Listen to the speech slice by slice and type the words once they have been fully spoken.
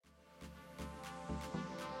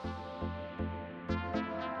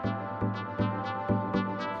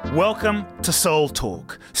Welcome to Soul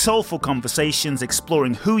Talk, soulful conversations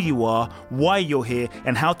exploring who you are, why you're here,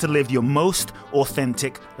 and how to live your most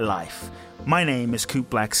authentic life. My name is Coop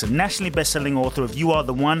Blackson, nationally best-selling author of You Are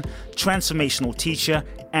the One, transformational teacher,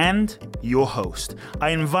 and your host. I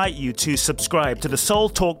invite you to subscribe to the Soul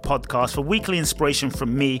Talk podcast for weekly inspiration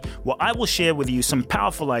from me, where I will share with you some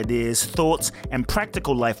powerful ideas, thoughts, and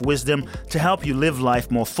practical life wisdom to help you live life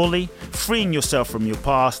more fully, freeing yourself from your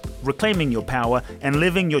past, reclaiming your power, and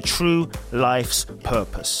living your true life's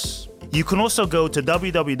purpose. You can also go to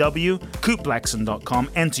www.coopblackson.com,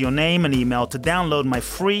 enter your name and email to download my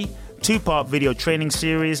free 2-part video training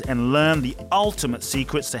series and learn the ultimate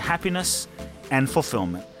secrets to happiness and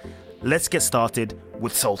fulfillment. Let's get started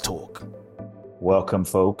with Soul Talk. Welcome,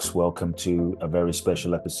 folks. Welcome to a very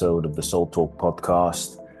special episode of the Soul Talk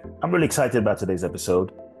podcast. I'm really excited about today's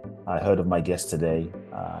episode. I heard of my guest today.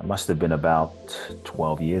 Must have been about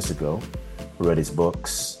 12 years ago. Read his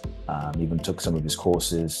books, even took some of his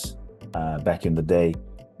courses back in the day.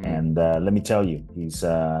 And let me tell you,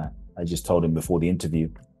 I just told him before the interview,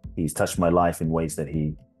 he's touched my life in ways that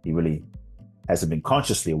he really hasn't been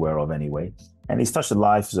consciously aware of anyway. And he's touched the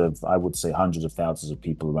lives of, I would say, hundreds of thousands of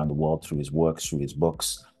people around the world through his works, through his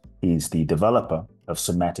books. He's the developer of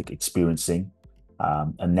somatic experiencing,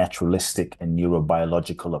 a naturalistic and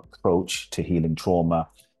neurobiological approach to healing trauma.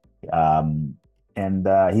 And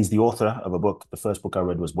he's the author of a book. The first book I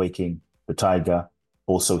read was Waking the Tiger,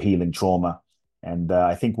 also Healing Trauma. And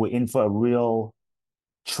I think we're in for a real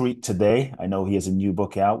treat today. I know he has a new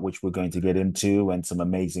book out, which we're going to get into, and some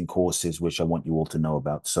amazing courses, which I want you all to know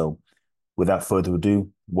about. So without further ado,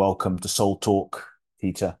 welcome to Soul Talk,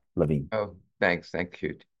 Peter Levine. Oh, thanks. Thank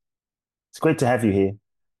you. It's great to have you here.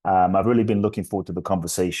 I've really been looking forward to the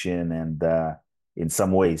conversation, and in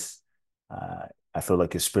some ways, I feel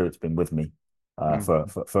like your spirit's been with me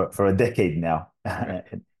for a decade now,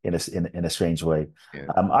 in a strange way. Yeah.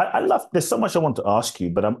 I love. There's so much I want to ask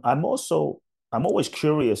you, but I'm always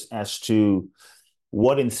curious as to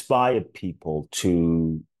what inspired people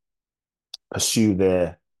to pursue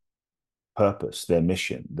their purpose, their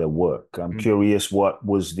mission, their work. I'm curious what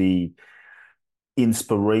was the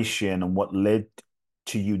inspiration and what led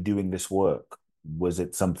to you doing this work. Was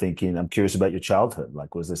it something I'm curious about your childhood.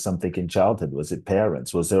 Like, was there something in childhood? Was it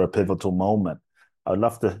parents? Was there a pivotal moment? I'd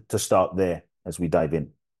love to start there as we dive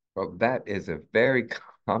in. Well, that is a very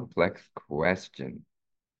complex question.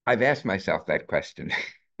 I've asked myself that question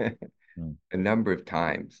a number of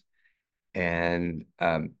times, and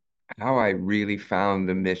how I really found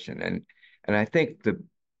the mission. And I think the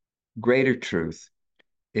greater truth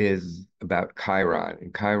is about Chiron.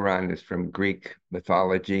 And Chiron is from Greek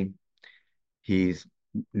mythology. He's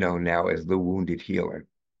known now as the wounded healer.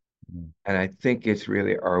 And I think it's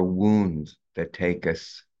really our wounds that take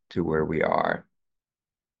us to where we are.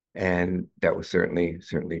 And that was certainly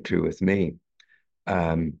true with me.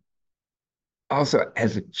 Also,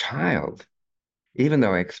 as a child, even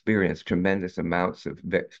though I experienced tremendous amounts of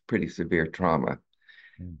pretty severe trauma,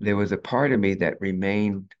 there was a part of me that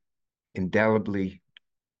remained indelibly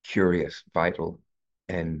curious, vital,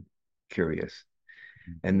 and curious.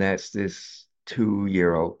 And that's this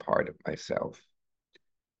 2-year-old part of myself.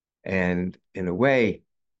 And in a way,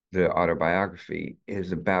 the autobiography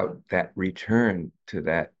is about that return to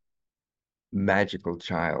that magical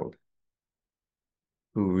child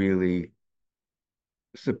who really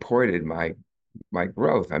supported my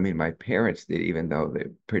growth. I mean, my parents did, even though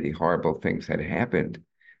the pretty horrible things had happened,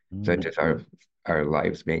 such as our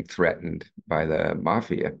lives being threatened by the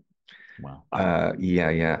mafia. Wow.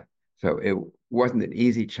 Yeah. So it wasn't an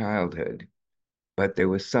easy childhood, but there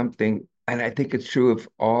was something, and I think it's true of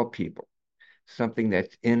all people, something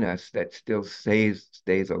that's in us that still stays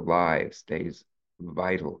alive, stays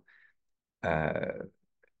vital,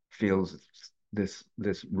 feels this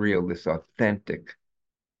real, this authentic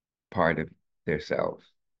part of their selves.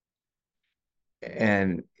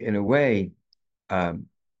 And in a way, about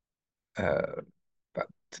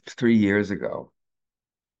 3 years ago,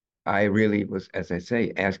 I really was, as I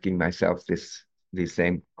say, asking myself these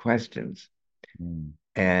same questions.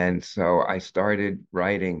 And so I started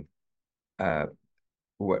writing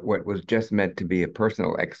what was just meant to be a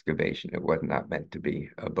personal excavation. It was not meant to be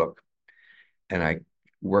a book. And I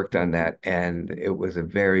worked on that, and it was a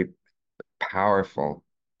very powerful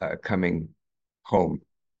coming home.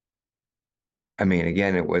 I mean,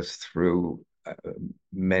 again, it was through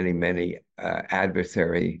many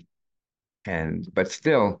adversary, but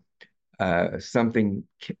still something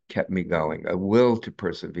kept me going, a will to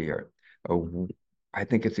persevere. I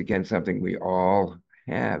think it's, again, something we all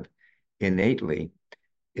have innately,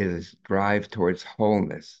 is drive towards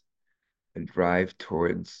wholeness. a drive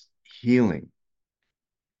towards healing.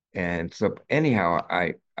 And so anyhow,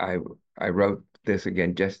 I wrote this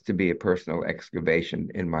again just to be a personal excavation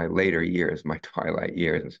in my later years, my twilight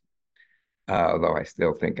years, although I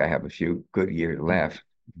still think I have a few good years left.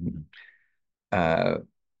 Mm. Uh,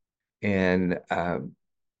 and uh,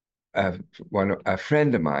 a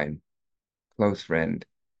friend of mine, close friend,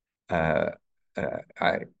 uh,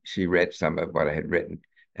 she read some of what I had written,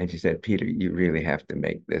 and she said, "Peter, you really have to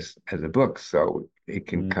make this as a book so it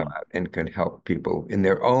can come Mm. out and can help people in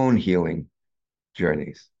their own healing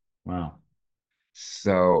journeys." Wow.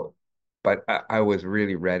 So, but I was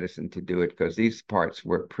really reticent to do it because these parts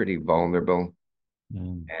were pretty vulnerable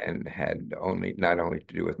Mm. and had only not only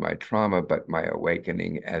to do with my trauma, but my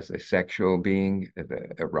awakening as a sexual being, as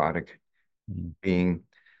an erotic Mm. being.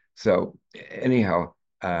 So anyhow,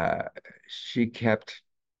 she kept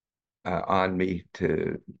on me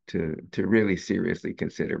to really seriously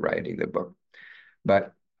consider writing the book.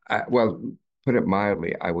 But well, put it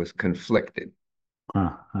mildly, I was conflicted,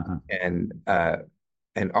 Huh. Uh-huh.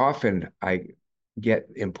 and often I get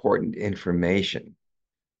important information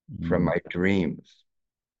from Mm. my dreams.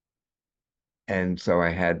 And so I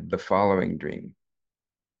had the following dream.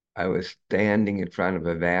 I was standing in front of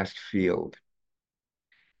a vast field,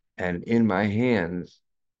 and in my hands,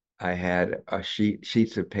 I had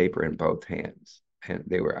sheets of paper in both hands, and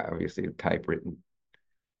they were obviously typewritten.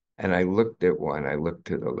 And I looked at one, I looked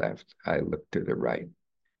to the left, I looked to the right,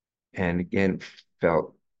 and again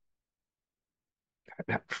felt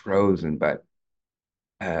not frozen, but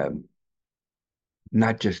um,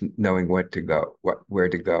 not just knowing what to go, where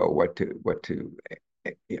to go, you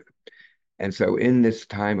know. And so in this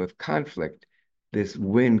time of conflict, this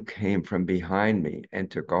wind came from behind me and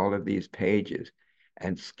took all of these pages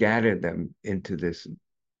and scattered them into this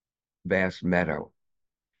vast meadow.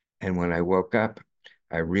 And when I woke up,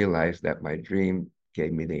 I realized that my dream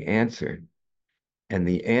gave me the answer. And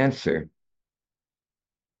the answer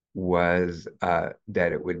was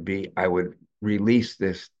that it would be, I would release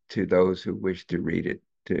this to those who wish to read it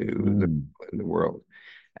to the Mm. people in the world.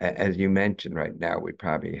 As you mentioned, right now, we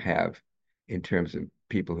probably have, in terms of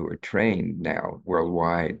people who are trained now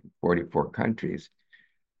worldwide, 44 countries,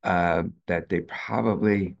 that they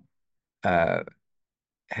probably uh,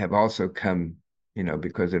 have also come,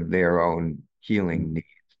 because of their own healing needs.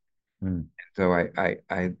 Mm. So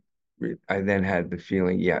I then had the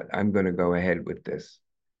feeling, yeah, I'm going to go ahead with this.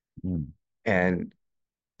 Mm. And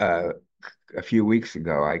uh, a few weeks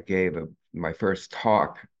ago, I gave my first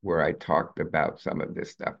talk where I talked about some of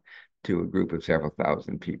this stuff to a group of several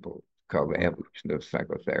thousand people called The Wow. Evolution of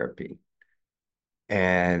Psychotherapy.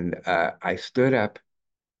 And I stood up,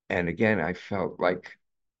 and again, I felt like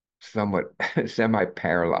somewhat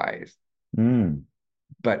semi-paralyzed. Mm.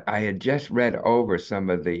 But I had just read over some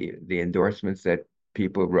of the endorsements that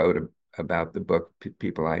people wrote about the book,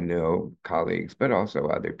 people I know, colleagues, but also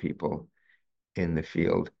other people in the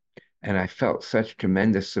field. And I felt such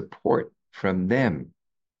tremendous support from them.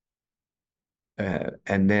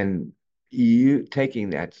 And then you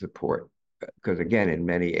taking that support, because again, in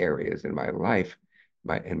many areas in my life,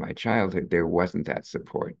 in my childhood, there wasn't that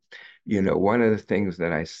support. One of the things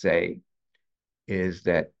that I say is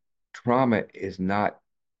that trauma is not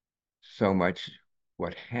so much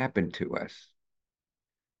what happened to us,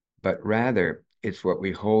 but rather it's what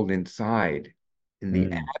we hold inside in the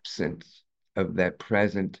Mm. absence of that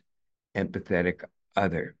present empathetic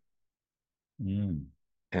other. Mm.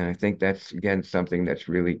 And I think that's, again, something that's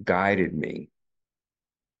really guided me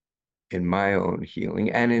in my own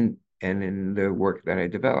healing and in the work that I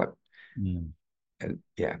developed. Mm. And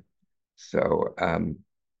yeah, so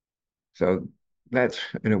so that's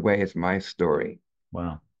in a way it's my story.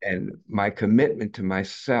 Wow. And my commitment to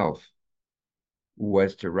myself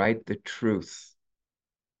was to write the truth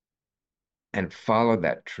and follow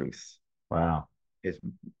that truth. Wow. Is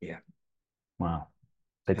Yeah. Wow.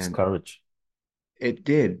 Takes And courage. it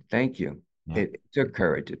did. Thank you. Yeah. It took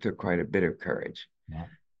courage. It took quite a bit of courage Yeah.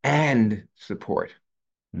 and support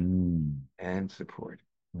Mm. and support.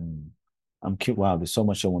 Mm. I'm cute. Wow. There's so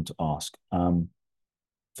much I want to ask.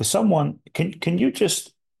 For someone, can you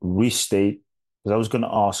just restate? Because I was going to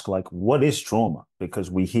ask, like, what is trauma? Because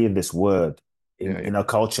we hear this word Yeah, in our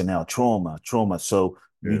culture now, trauma, trauma. So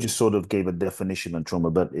you yeah. just sort of gave a definition on trauma.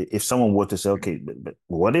 But if someone were to say, okay, but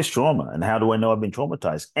what is trauma, and how do I know I've been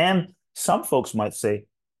traumatized? And some folks might say,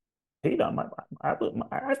 Peter, I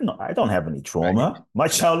don't have any Right. trauma. My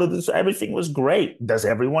childhood, everything was great. Does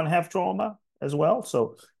everyone have trauma as well?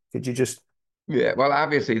 So could you just? Yeah. Well,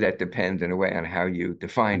 obviously that depends in a way on how you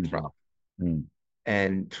define trauma. Mm, mm,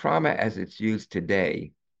 And trauma as it's used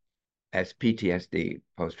today as PTSD,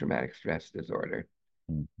 post-traumatic stress disorder,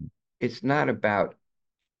 Mm-hmm. it's not about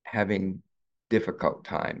having difficult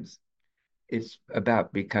times. It's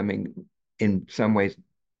about becoming, in some ways,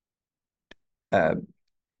 uh,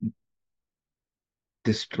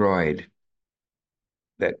 destroyed.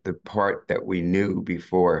 That the part that we knew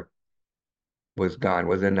before was gone,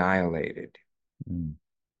 was annihilated. Mm.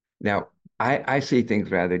 Now, I see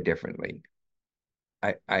things rather differently.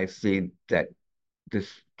 I see that this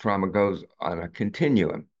trauma goes on a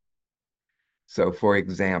continuum. So, for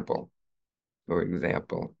example,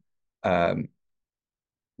 um,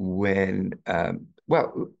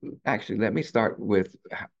 well, actually, let me start with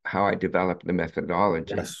how I developed the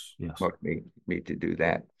methodology. Yes, yes. What made me to do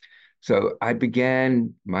that? So I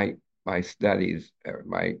began my studies or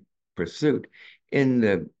my pursuit in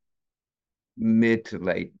the mid to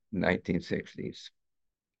late 1960s.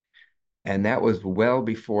 And that was well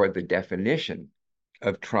before the definition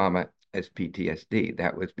of trauma as PTSD.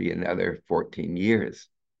 That would be another 14 years.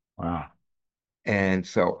 Wow. And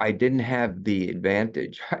so I didn't have the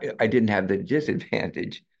advantage, I didn't have the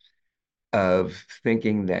disadvantage of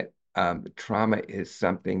thinking that trauma is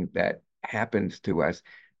something that happens to us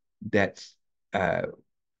that's uh,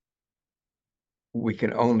 we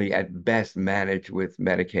can only at best manage with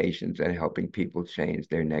medications and helping people change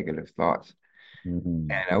their negative thoughts.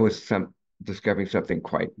 Mm-hmm. And I was discovering something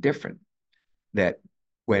quite different, that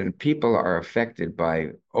when people are affected by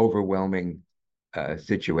overwhelming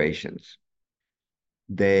situations,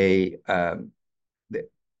 they, they,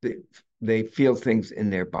 they they feel things in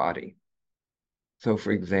their body. So,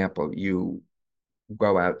 for example, you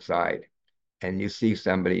go outside and you see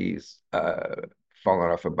somebody's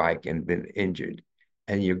fallen off a bike and been injured,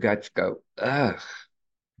 and your guts go, ugh,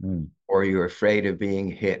 Mm. or you're afraid of being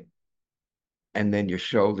hit, and then your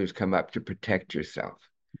shoulders come up to protect yourself.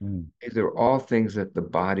 Mm. These are all things that the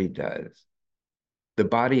body does. The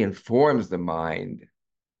body informs the mind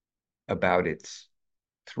about its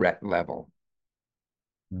threat level.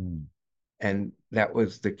 Mm. And that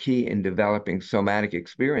was the key in developing somatic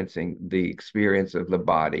experiencing, the experience of the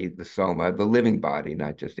body, the soma, the living body,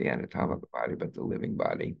 not just the Mm. anatomical body, but the living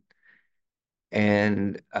body.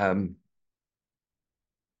 And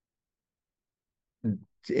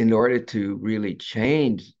in order to really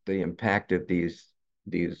change the impact of these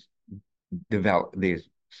these,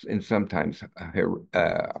 and sometimes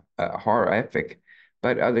horrific,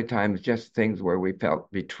 but other times just things where we felt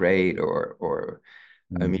betrayed or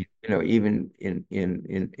I Mm. mean, even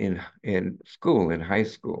in school, in high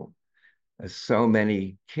school, so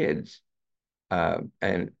many kids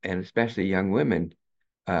and especially young women,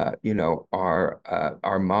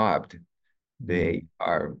 are mobbed. Mm. They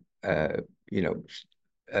are, you know,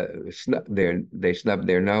 they snub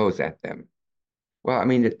their nose at them. Well, I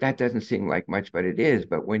mean, that doesn't seem like much, but it is.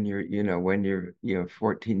 But when you're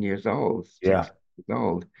 14 years old, Yeah. 16 years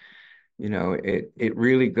old, it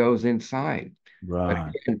really goes inside. But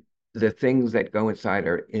Right. again, the things that go inside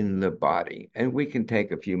are in the body. And we can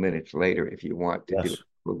take a few minutes later if you want to do Yes.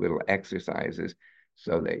 little exercises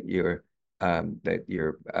so that your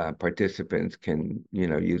participants can,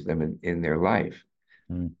 use them in their life.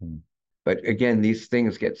 Mm-hmm. But again, these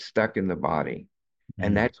things get stuck in the body.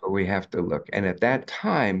 And Mm. that's where we have to look. And at that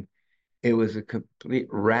time, it was a complete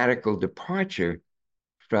radical departure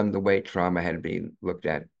from the way trauma had been looked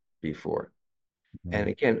at before. And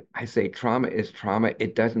Mm. again, I say trauma is trauma.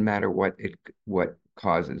 It doesn't matter what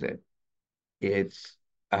causes it. It's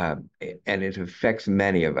and it affects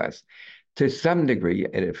many of us. To some degree,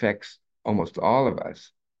 it affects almost all of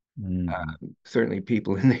us. Mm-hmm. Certainly,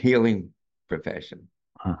 people in the healing profession.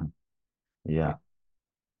 Uh-huh. Yeah.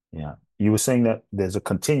 Yeah. You were saying that there's a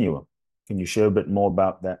continuum. Can you share a bit more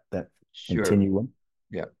about that Sure. continuum?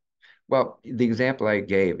 Yeah. Well, the example I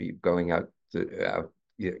gave, you going out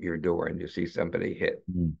your door and you see somebody hit,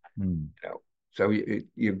 Mm. Mm. so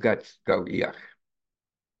your guts go, yuck.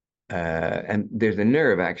 And there's a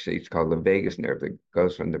nerve, actually, it's called the vagus nerve, that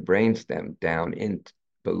goes from the brainstem down in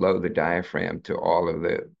below the diaphragm to all of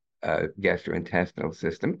the gastrointestinal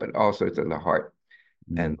system, but also to the heart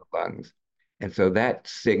and Mm. the lungs. And so that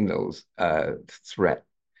signals threat.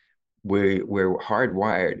 We're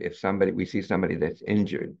hardwired. If we see somebody that's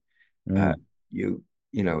injured, uh, Mm. you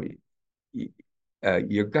you know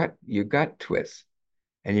your gut twists,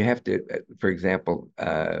 and you have to, for example,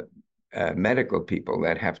 medical people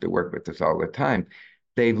that have to work with this all the time,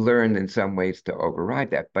 they've learned in some ways to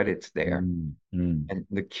override that, but it's there. Mm. Mm. And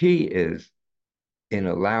the key is in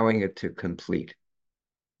allowing it to complete.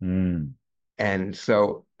 Mm. And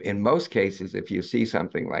so, in most cases, if you see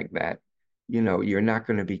something like that, you're not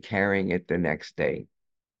going to be carrying it the next day.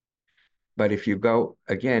 But if you go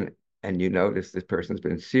again, and you notice this person's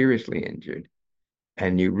been seriously injured,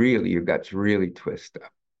 and your guts really twist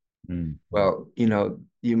up. Mm. Well,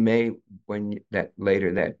 you may, that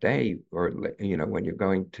later that day, or, when you're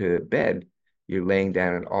going to bed, you're laying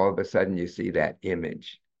down and all of a sudden you see that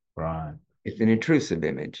image. Right. It's an intrusive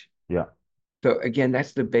image. Yeah. So again,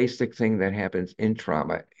 that's the basic thing that happens in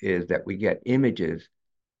trauma, is that we get images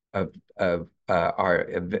of our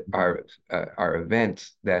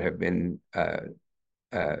events that have been uh,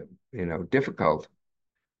 difficult,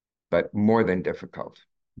 but more than difficult.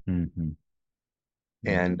 Hmm.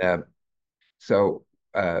 And so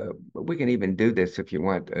we can even do this if you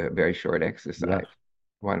want a very short Yes. exercise.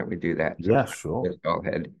 Why don't we do that? So Yeah, sure. just all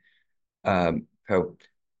head. So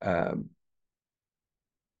um,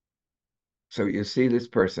 so you see this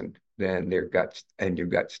person, then your guts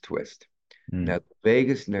twist. Now, Mm. the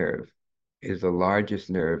vagus nerve is the largest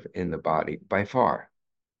nerve in the body by far.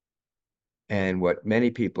 And what many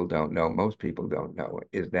people don't know, most people don't know,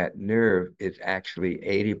 is that nerve is actually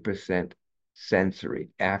 80% sensory,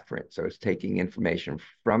 afferent. So it's taking information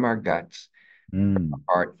from our guts, Mm.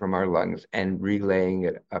 heart, from our lungs, and relaying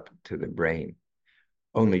it up to the brain.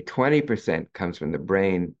 Only 20% comes from the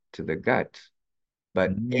brain to the guts,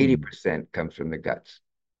 but Mm. 80% comes from the guts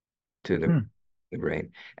to Mm. the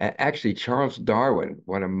brain. And actually, Charles Darwin,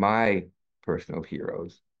 one of my personal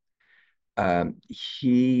heroes,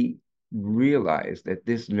 he realized that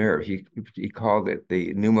this nerve, he called it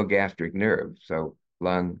the pneumogastric nerve, so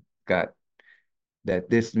lung, gut, that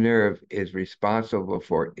this nerve is responsible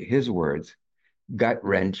for, his words, gut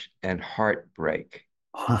wrench and heartbreak.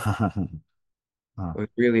 Ah. It was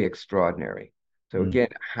really extraordinary. So Mm. again,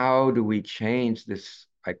 how do we change this?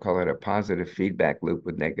 I call it a positive feedback loop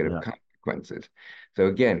with negative Yeah. consequences. So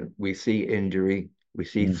again, we see injury, we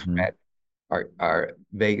see Hmm. threat. Our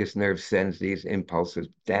vagus nerve sends these impulses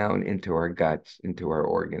down into our guts, into our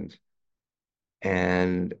organs,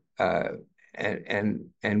 and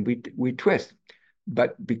we twist.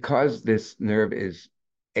 But because this nerve is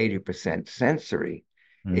 80% sensory,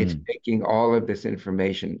 it's Mm. taking all of this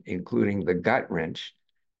information, including the gut wrench,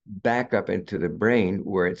 back up into the brain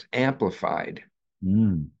where it's amplified.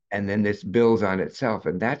 Mm. And then this builds on itself.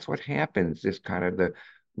 And that's what happens, this kind of the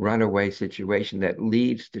runaway situation that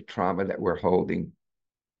leads to trauma that we're holding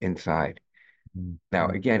inside. Mm. Now,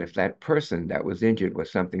 Mm. again, if that person that was injured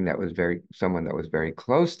was someone that was very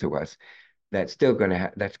close to us, that's going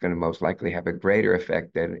to most likely have a greater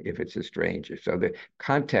effect than if it's a stranger. So the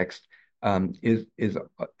context is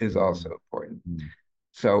also Mm. important. Mm.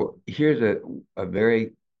 So here's a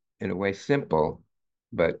very, in a way, simple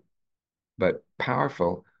but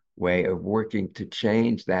powerful way of working to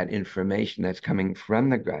change that information that's coming from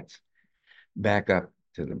the guts back up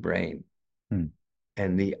to the brain. Mm.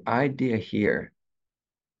 And the idea here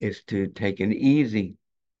is to take an easy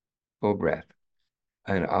full breath,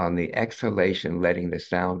 and on the exhalation, letting the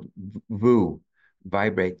sound voo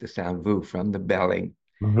vibrate, the sound voo from the belly.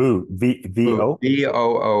 Voo, VO.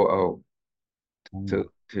 VOOO, Mm.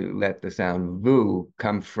 to let the sound voo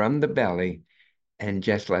come from the belly, and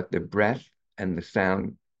just let the breath and the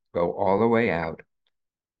sound go all the way out,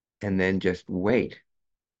 and then just wait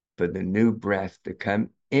for the new breath to come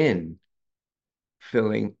in,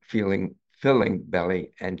 filling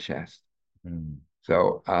belly and chest. Mm.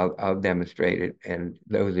 So I'll demonstrate it, and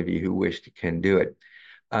those of you who wish to can do it.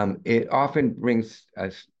 It often brings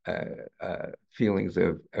us feelings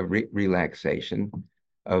of relaxation,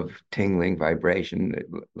 of tingling, vibration,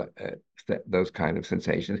 those kind of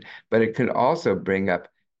sensations. But it can also bring up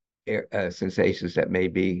sensations that may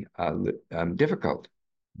be difficult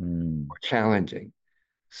Mm. or challenging.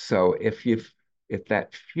 So if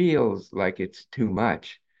that feels like it's too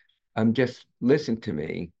much, just listen to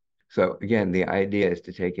me. So again, the idea is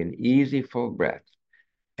to take an easy full breath,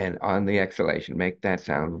 and on the exhalation, make that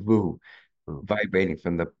sound woo, Oh. vibrating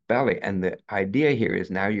from the belly. And the idea here is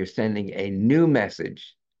now you're sending a new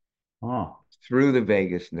message Oh. through the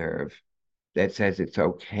vagus nerve that says it's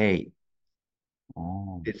okay,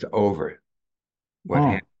 Oh. it's over. What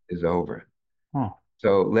Oh. happened is over. Oh.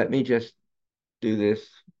 So let me just do this,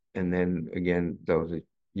 and then again, those of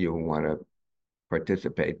you who want to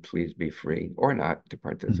participate, please be free or not to Mhm.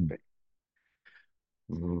 participate.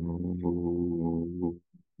 Oh.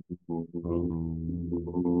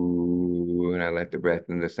 And I let the breath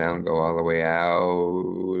and the sound go all the way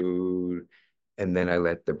out. And then I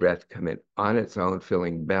let the breath come in on its own,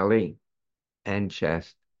 filling belly and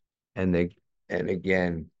chest. And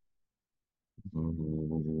again,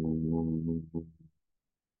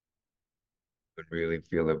 really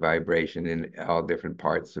feel the vibration in all different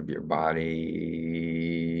parts of your body.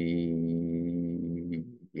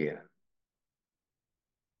 Yeah.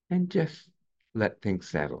 and just let things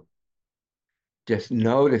settle. Just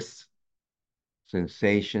notice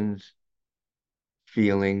sensations,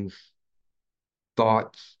 feelings,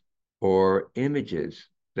 thoughts, or images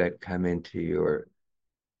that come into your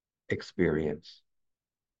experience.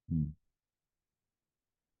 Mm.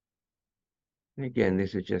 And again,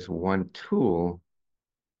 this is just one tool.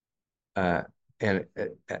 Uh, and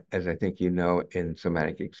as I think you know, in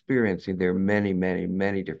somatic experiencing, there are many, many,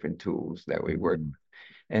 many different tools that we work Mm. with.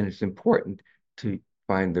 And it's important to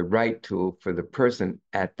find the right tool for the person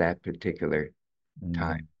at that particular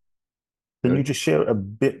time. Mm. Can So, you just share a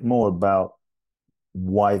bit more about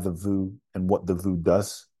why the VU and what the VU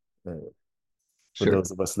does uh, for sure. those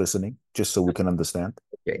of us listening, just so we can understand?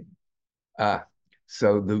 Okay. Uh,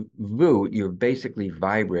 so the VU, you're basically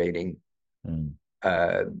vibrating Mm.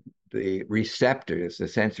 uh, the receptors, the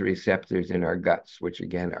sensory receptors in our guts, which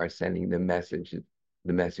again are sending the message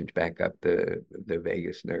back up the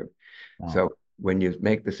vagus nerve. Wow. So when you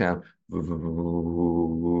make the sound,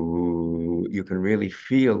 you can really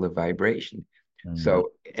feel the vibration. Mm.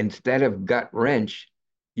 So instead of gut wrench,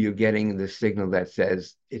 you're getting the signal that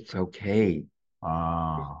says it's okay,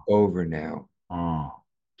 Ah. over now. Ah.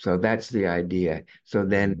 So that's the idea. So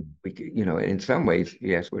then Mm. in some ways,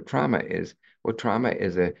 yes, what trauma is. Well, trauma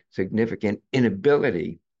is a significant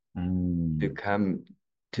inability to Mm. come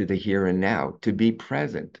to the here and now, to be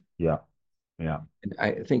present. Yeah. Yeah. And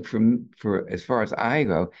I think for as far as I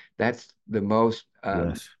go, that's the most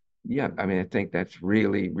Yes. yeah, I mean, I think that's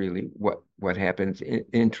really, really what happens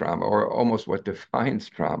in trauma, or almost what defines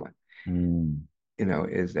trauma, Mm.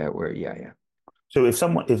 is that where, yeah, yeah. So if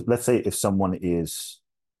let's say if someone is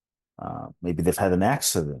maybe they've had an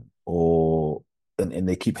accident or and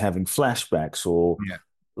they keep having flashbacks or Yeah.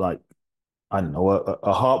 like I don't know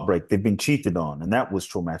a heartbreak they've been cheated on and that was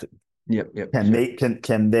traumatic. Yep, yep, Can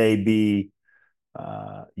sure. they be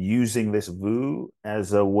using this VU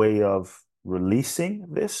as a way of releasing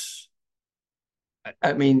this?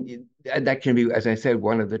 I mean, that can be, as I said,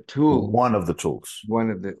 one of the tools, One of the tools.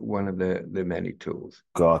 one of the many tools.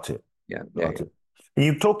 Got it. Yeah, yeah, Got yeah. it. And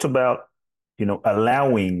you talked about,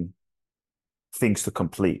 allowing things to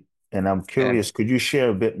complete. And I'm And curious, could you share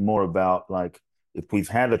a bit more about like if we've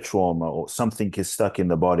had a trauma or something is stuck in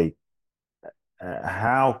the body,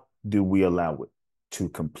 how do we allow it to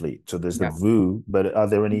complete? So there's the yeah, VU, but are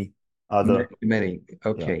there any many, other? many. Yeah.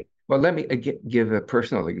 Okay. Well, let me give a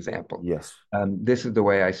personal example. Yes. This is the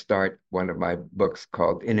way I start one of my books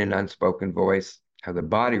called In an Unspoken Voice: How the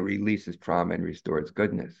Body Releases Trauma and Restores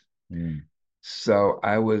Goodness. Mm, So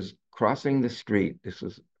I was crossing the street. This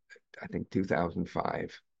was, I think,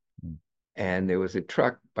 2005, mm, and there was a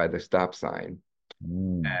truck by the stop sign.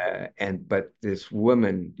 mm. But this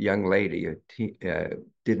woman, young lady,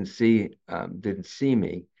 didn't see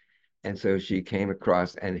me, and so she came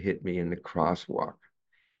across and hit me in the crosswalk,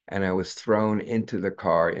 and I was thrown into the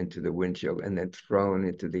car, into the windshield, and then thrown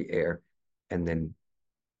into the air, and then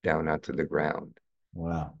down onto the ground.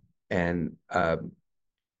 Wow. And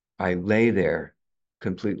I lay there,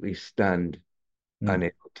 completely stunned, Mm,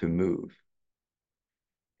 unable to move.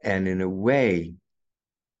 And in a way,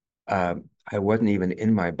 I wasn't even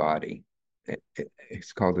in my body.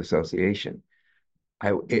 It's called association.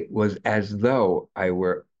 It was as though I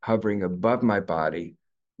were hovering above my body,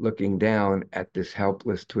 looking down at this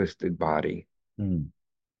helpless, twisted body, mm,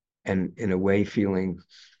 and in a way feeling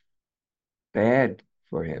bad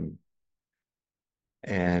for him.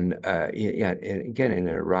 And yeah, and again, in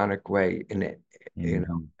an ironic way, in it,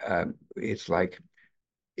 mhm. it's like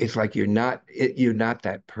you're not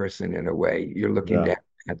that person in a way. You're looking Yeah. down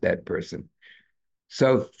at that person.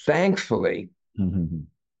 So thankfully, Mhm.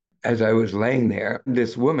 as I was laying there,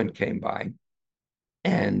 this woman came by,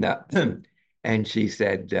 and and she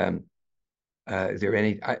said, "Is there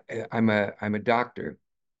any? I'm a doctor."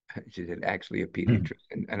 She said, "Actually, a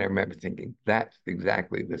pediatrician." And I remember thinking, "That's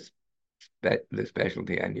exactly the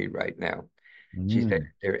specialty I need right now." She said, Mm.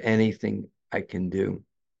 "Is there anything I can do?"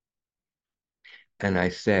 And I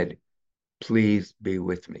said, "Please be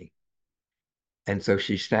with me." And so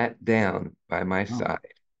she sat down by my Oh.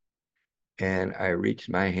 side, and I reached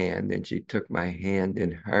my hand, and she took my hand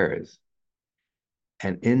in hers.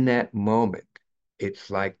 And in that moment, it's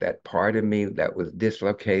like that part of me that was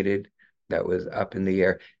dislocated, that was up in the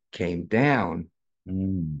air, came down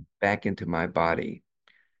Mm, back into my body.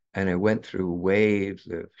 And I went through waves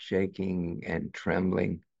of shaking and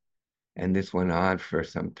trembling. And this went on for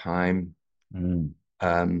some time. mm,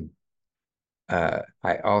 Um,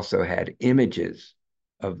 I also had images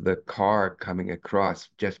of the car coming across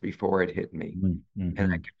just before it hit me. mm,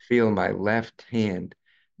 And I mhm. could feel my left hand,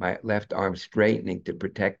 my left arm straightening to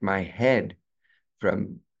protect my head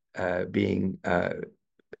from being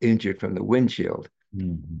injured from the windshield.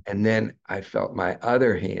 Mm. And then I felt my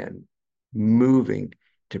other hand moving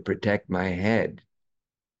to protect my head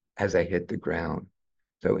as I hit the ground.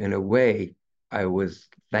 So, in a way, I was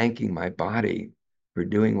thanking my body for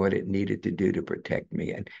doing what it needed to do to protect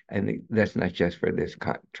me. And that's not just for this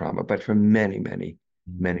trauma, but for many, many,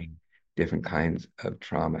 many Mm. different kinds of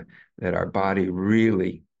trauma that our body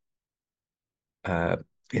really, uh,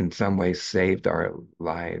 in some ways, saved our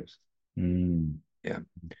lives. Mm. Yeah.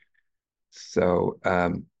 So,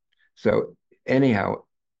 so anyhow,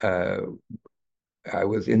 uh, I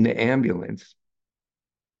was in the ambulance,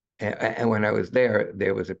 and when I was there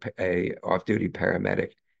was a off-duty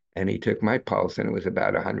paramedic, and he took my pulse, and it was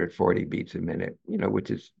about 140 beats a minute,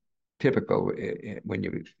 which is typical when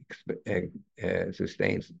you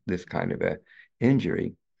sustain this kind of a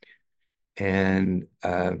injury. And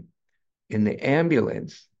in the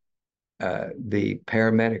ambulance, the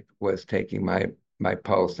paramedic was taking my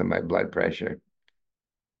pulse and my blood pressure.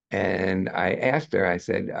 And I asked her, I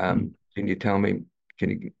said, Mm. can you tell me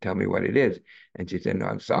what it is? And she said, no,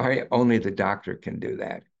 I'm sorry, only the doctor can do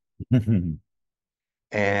that.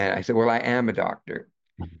 And I said, well, I am a doctor.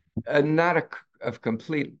 Not of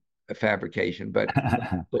complete fabrication, but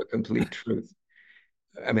a complete truth.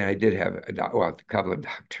 I mean, I did have well, a couple of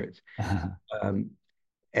doctors. Um,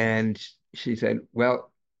 and she said,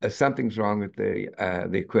 well, something's wrong with the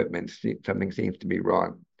equipment. Something seems to be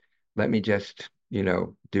wrong. Let me just,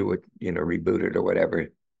 do it, reboot it or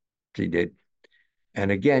whatever she did.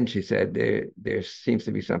 And again, she said, there seems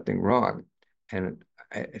to be something wrong. And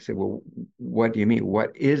I said, well, what do you mean?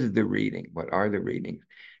 What is the reading? What are the readings?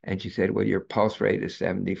 And she said, well, your pulse rate is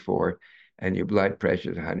 74 and your blood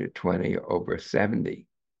pressure is 120 over 70.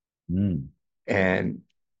 Mm. And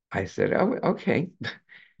I said, oh, okay.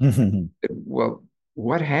 Well,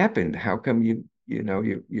 what happened? How come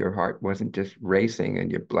your heart wasn't just racing and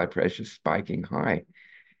your blood pressure spiking high?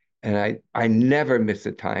 And I never miss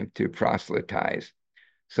a time to proselytize.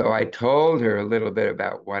 So I told her a little bit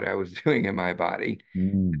about what I was doing in my body.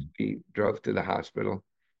 Mm. We drove to the hospital,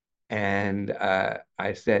 and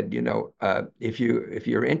I said, if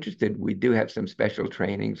you're interested, we do have some special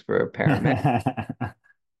trainings for a paramedic.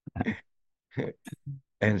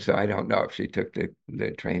 And so I don't know if she took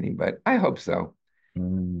the training, but I hope so.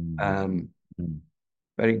 Mm. Um, Mm.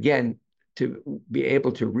 but again, to be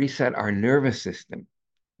able to reset our nervous system,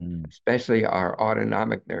 Mm. especially our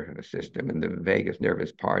autonomic nervous system and the vagus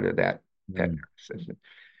nervous part of that Mm. nervous system,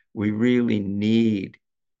 we really need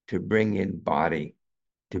to bring in body,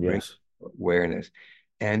 to bring Yes. awareness.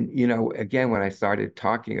 And, again, when I started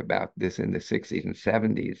talking about this in the 60s and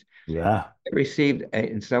 70s, Yeah. it received,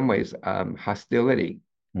 in some ways, hostility.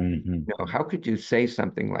 Hmm. How could you say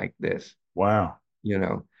something like this? Wow. You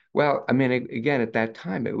know, well, I mean, again, at that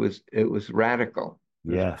time, it was radical. It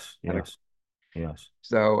was Yes. radical. Yes. Yes.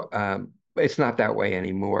 So it's not that way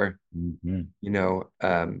anymore. Hmm. You know,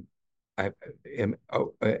 I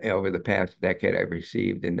over the past decade, I've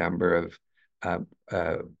received a number of uh,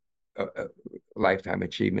 uh, uh, lifetime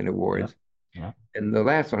achievement Yeah. awards, Yeah. and the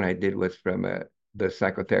last one I did was from the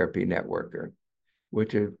Psychotherapy Networker,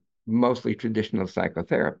 which are mostly traditional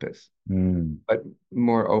psychotherapists, Mm. but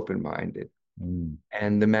more open-minded. Mm.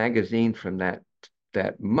 And the magazine from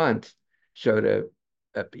that month showed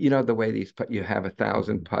the way you have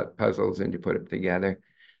 1,000 puzzles and you put them together.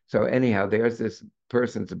 So anyhow, there's this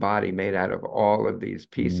person's body made out of all of these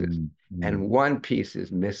pieces, Mm. Mm. and one piece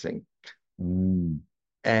is missing. Mm.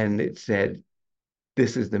 And it said,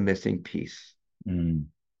 "This is the missing piece. Mm.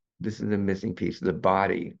 This is the missing piece. The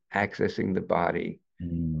body, accessing the body,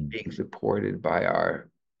 Mm. being supported by our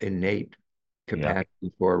innate Yeah.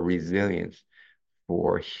 capacity for resilience,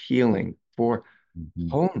 for healing, for Hmm.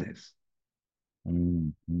 wholeness."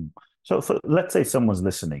 Mm. Mm. So, let's say someone's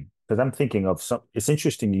listening, because I'm thinking of some. It's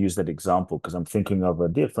interesting you use that example because I'm thinking of a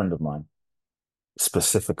dear friend of mine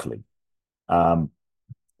specifically, um,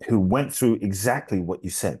 who went through exactly what you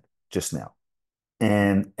said just now.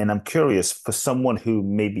 And I'm curious for someone who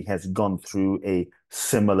maybe has gone through a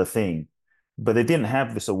similar thing, but they didn't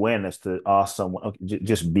have this awareness to ask someone, okay,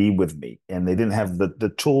 just be with me. And they didn't have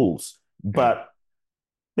the tools. Yeah, But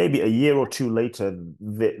maybe a year or two later,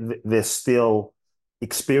 they're still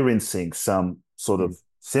experiencing some sort mm, of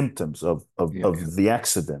symptoms yeah, yeah. of the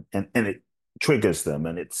accident, and it triggers them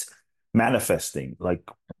and it's manifesting. Like,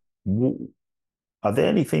 are there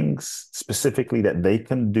any things specifically that they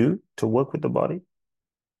can do to work with the body?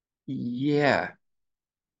 Yeah.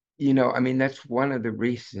 I mean, that's one of the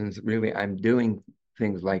reasons really I'm doing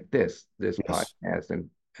things like this Yes. podcast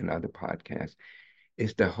and other podcasts,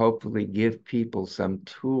 is to hopefully give people some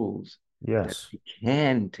tools that Yes. they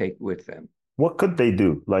can take with them. What could they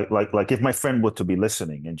do? Like if my friend were to be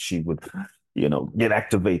listening and she would, get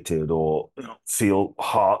activated or feel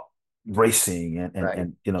heart racing Right.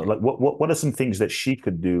 and like what are some things that she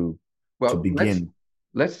could do to Well, begin?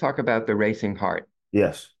 let's talk about the racing heart.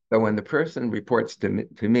 Yes. So when the person reports to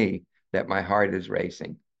me that my heart is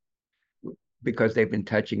racing because they've been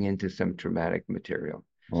touching into some traumatic material.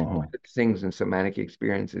 One Uh-huh. of the things in somatic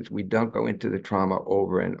experiences, we don't go into the trauma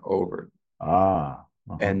over and over. Ah.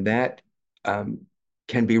 Uh-huh. And that um,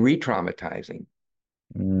 can be re-traumatizing.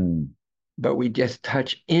 Mm. But we just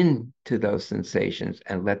touch into those sensations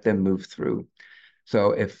and let them move through.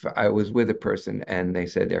 So if I was with a person and they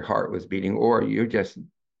said their heart was beating, or you're just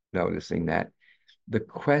noticing that, the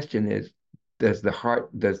question is, does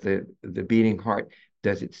the beating heart,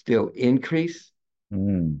 does it still increase?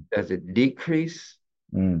 Mm. Does it decrease?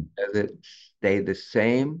 Mm. Does it stay the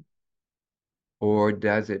same? Or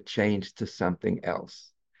does it change to something else?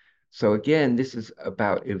 So again, this is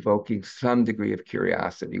about evoking some degree of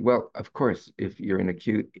curiosity. Well, of course, if you're in an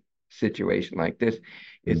acute situation like this,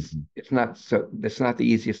 Mhm. it's not the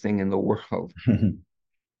easiest thing in the world,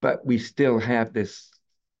 but we still have this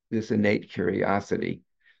innate curiosity.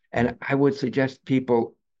 And I would suggest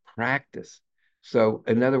people practice. So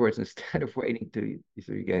in other words, instead of waiting till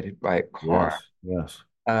you get hit by a car, Yes.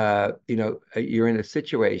 Yes. you're in a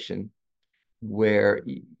situation where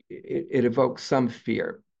it evokes some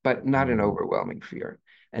fear, but not an Mm. overwhelming fear.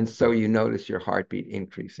 And so you notice your heartbeat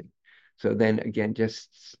increasing. So then again,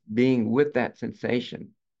 just being with that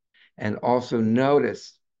sensation and also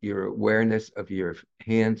notice your awareness of your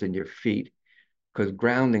hands and your feet, because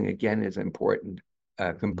grounding again is an important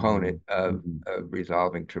component Mm. Mm. of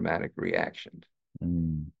resolving traumatic reactions.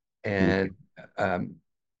 Mm. And um,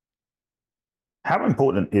 How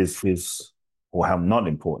important is or how not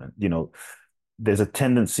important, there's a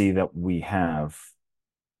tendency that we have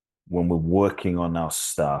when we're working on our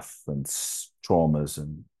stuff and traumas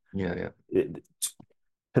and yeah, yeah. it,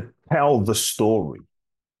 to tell the story.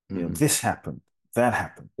 Mhm. This happened, that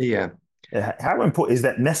happened. Yeah. How important is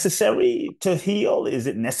that? Necessary to heal? Is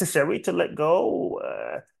it necessary to let go?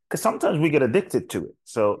 Because sometimes we get addicted to it.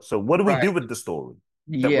 So what do we do Right. with the story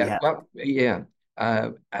that we Yeah, have? well, yeah.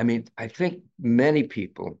 I mean, I think many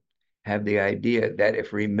people have the idea that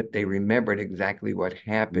if they remembered exactly what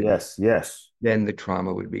happened, Yes, yes. then the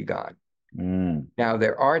trauma would be gone. Mm, Now,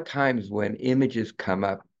 there are times when images come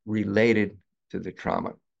up related to the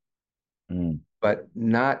trauma, mm. but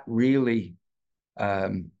not really.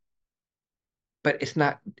 Um, but it's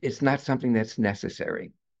not something that's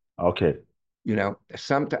necessary. Okay.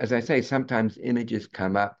 Sometimes, as I say, sometimes images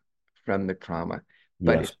come up from the trauma,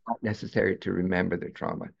 but Yes. it's not necessary to remember the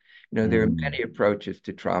trauma. There are Mm, many approaches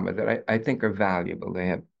to trauma that I think are valuable. They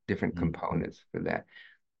have different mm, components for that.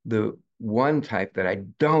 The one type that I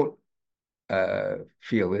don't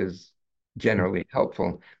feel is generally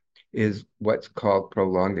helpful is what's called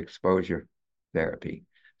prolonged exposure therapy.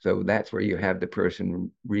 So that's where you have the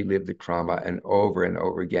person relive the trauma and over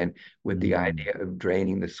again with the mm, idea of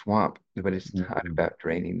draining the swamp. But it's not mm, about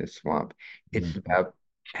draining the swamp. It's mm. about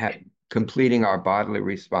completing our bodily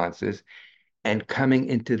responses and coming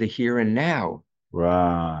into the here and now.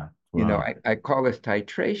 Right, right. I call this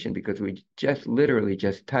titration because we just literally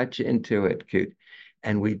just touch into it,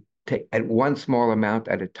 and we take at one small amount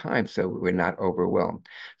at a time so we're not overwhelmed.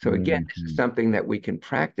 So again, Mm, this is mm, something that we can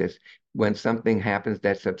practice when something happens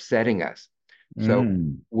that's upsetting us. So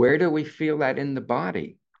mm, where do we feel that in the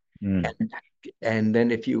body? mm, And, and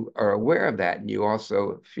then if you are aware of that and you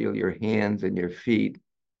also feel your hands and your feet,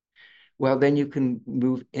 well, then you can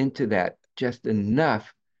move into that just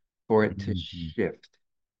enough for it to mm, shift.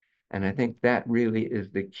 And I think that really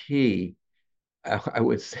is the key. I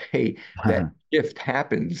would say that mm. shift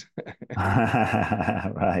happens.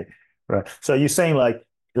 Right, right. So you're saying like,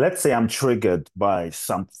 let's say I'm triggered by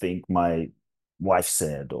something my wife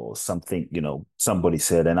said or something, somebody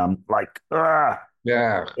said, and I'm like,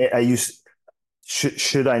 Yeah. are you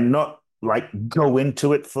should I not like go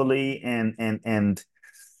into it fully and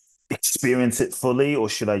experience it fully, or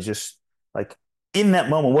should I just like in that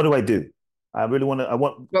moment, what do I do? I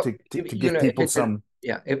want Well, to give if people it's an some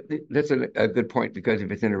yeah, if that's a good point because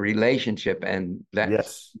if it's in a relationship and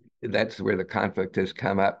yes. that's where the conflict has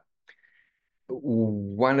come up,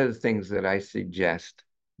 one of the things that I suggest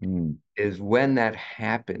Mm, is when that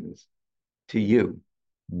happens to you,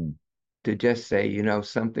 mm, to just say,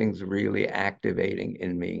 something's really activating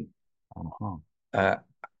in me. uh-huh. Uh,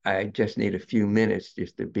 I just need a few minutes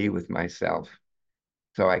just to be with myself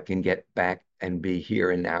so I can get back and be here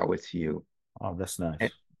and now with you. Oh, that's And,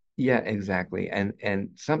 nice. yeah, exactly. And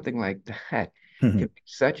something like that. can make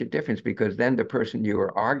such a difference because then the person you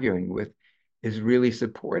are arguing with is really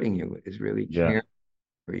supporting you, is really Yeah. caring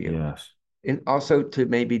for you. Yes. And also to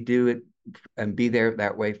maybe do it and be there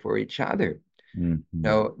that way for each other. Hmm.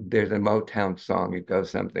 There's a Motown song. It goes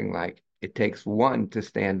something like, it takes one to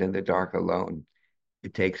stand in the dark alone.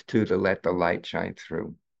 It takes two to let the light shine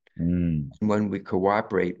through. Mm. And when we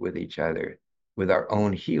cooperate with each other, with our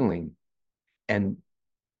own healing and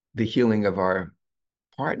the healing of our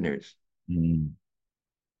partners, Mm.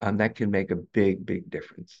 that can make a big, big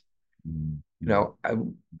difference. Mm. You Mm. know, I,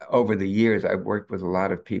 over the years, I've worked with a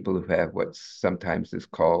lot of people who have what sometimes is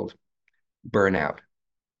called burnout.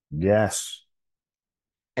 Yes.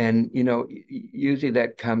 And, usually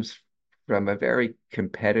that comes from a very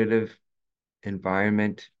competitive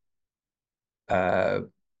environment, uh,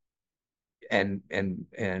 and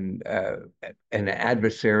an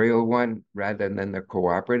adversarial one rather than the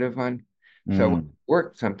cooperative one. So when I Mm.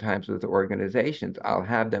 work sometimes with organizations, I'll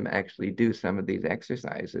have them actually do some of these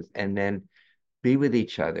exercises and then be with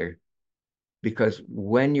each other because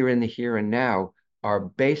when you're in the here and now, our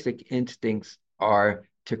basic instincts are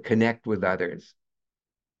to connect with others.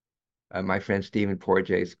 My friend Stephen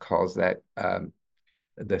Porges calls that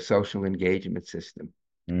the social engagement system.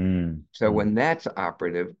 Mm. So Mm. when that's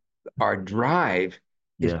operative, our drive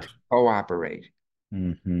is to Yes. cooperate,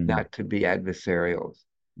 Hmm. not to be adversarials.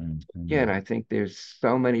 Hmm. Again, I think there's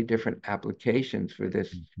so many different applications for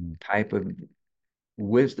this Hmm. type of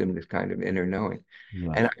wisdom, this kind of inner knowing.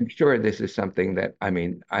 And Yes. I'm sure this is something that, I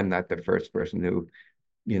mean, I'm not the first person who,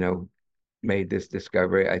 you know, made this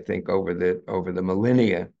discovery. I think over the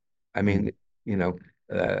millennia, I mean, Mm. you know,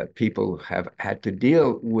 people have had to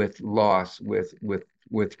deal with loss,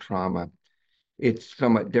 with trauma. It's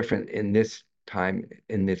somewhat different in this time,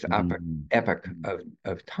 in this Mm. epoch Mm.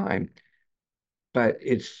 of time, but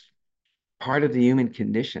it's part of the human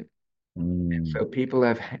condition. Mm. So people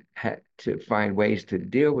have had to find ways to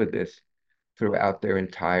deal with this throughout their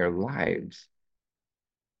entire lives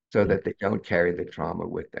so Yeah. that they don't carry the trauma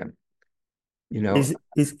with them. You know, Is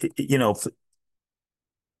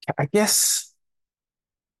I guess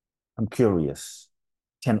I'm curious.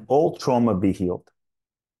 Can all trauma be healed?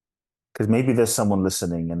 Because maybe there's someone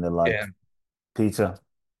listening and they're yeah, like, Peter,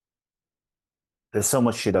 there's so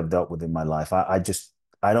much shit I've dealt with in my life. I just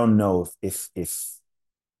I don't know if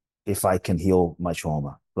I can heal my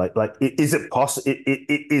trauma. Is it possible?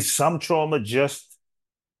 Is some trauma just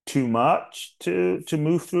too much to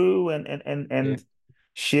move through yeah, and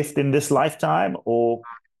shift in this lifetime, or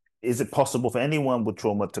is it possible for anyone with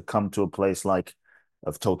trauma to come to a place like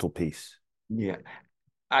of total peace? yeah.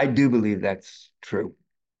 I do believe that's true.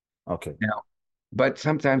 Okay. Now, but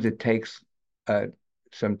sometimes it takes uh,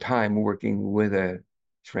 some time working with a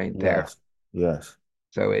trained therapist. Yes. Yes.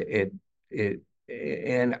 So and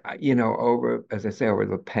over, as I say, over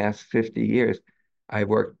the past 50 years, I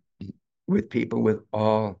worked with people with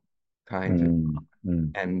all kinds of Mm,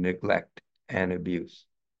 mm, and neglect and abuse.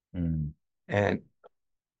 mm. And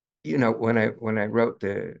when I wrote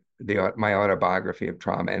my autobiography of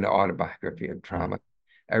trauma and autobiography of Yeah. trauma,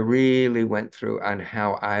 I really went through on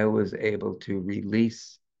how I was able to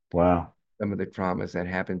release Wow. some of the traumas that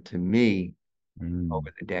happened to me over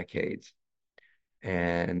Mm, the decades.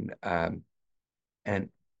 And and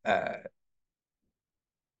uh,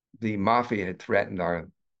 the mafia had threatened our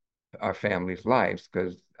family's lives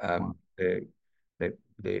because wow. the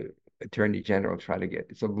attorney general tried to get,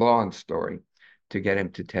 it's a long story, to get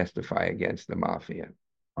him to testify against the mafia.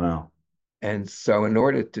 Wow. And so, in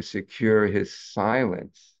order to secure his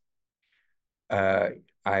silence, uh,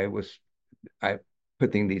 I was I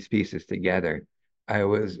putting these pieces together. I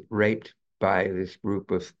was raped by this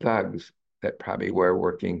group of thugs that probably were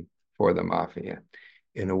working for the mafia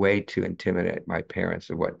in a way to intimidate my parents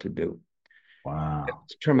of what to do. It Wow.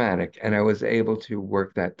 was traumatic, and I was able to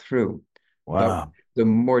work that through. But Wow. the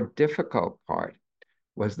more difficult part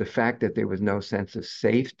was the fact that there was no sense of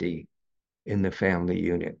safety in the family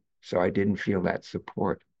unit. So I didn't feel that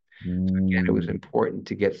support. So again, it was Mm, important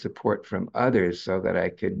to get support from others so that I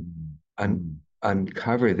could mm, un mm,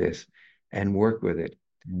 uncover this and work with it.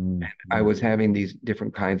 mm, I mm. was having these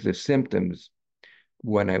different kinds of symptoms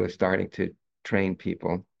when I was starting to train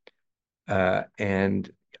people. And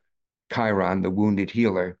Chiron, the wounded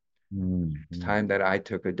healer, Mm, it's mm. time that I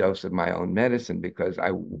took a dose of my own medicine because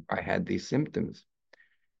I had these symptoms.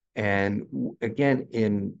 And again,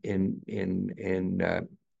 in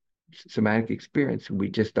somatic experience, we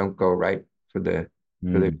just don't go right for the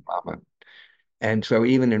Mm. trauma. And so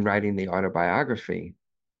even in writing the autobiography,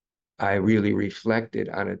 I really reflected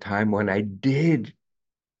on a time when I did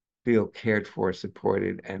feel cared for,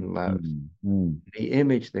 supported, and loved. mm, mm, The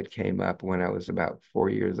image that came up when I was about 4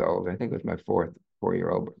 years old, I think it was my fourth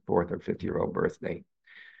or fifth-year old birthday.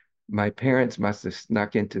 My parents must have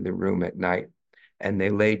snuck into the room at night and they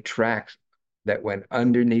laid tracks that went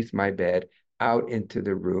underneath my bed, out into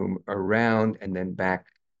the room, around, and then back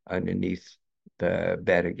underneath the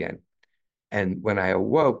bed again. And when I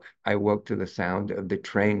woke to the sound of the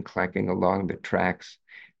train clacking along the tracks.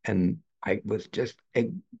 And I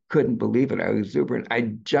couldn't believe it. I was exuberant. I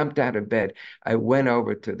jumped out of bed. I went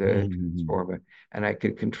over to the mm, transformer and I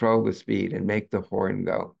could control the speed and make the horn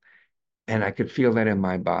go. And I could feel that in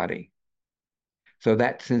my body. So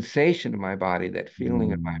that sensation in my body, that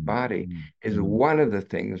feeling in my mm, body mm, is mm, one of the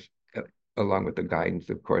things, along with the guidance,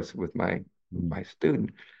 of course, with mm, my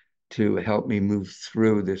student to help me move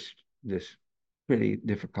through this pretty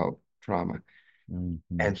difficult trauma. mm,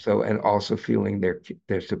 mm. And so, and also feeling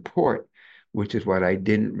their support, which is what I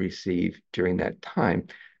didn't receive during that time,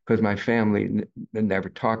 because my family never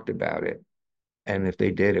talked about it. And if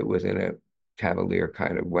they did, it was in a cavalier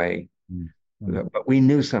kind of way. Mm, mm, But we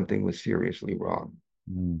knew something was seriously wrong.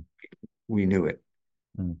 mm, We knew it.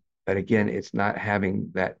 mm. But again, it's not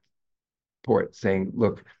having that support saying,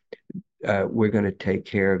 look, we're going to take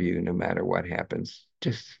care of you no matter what happens.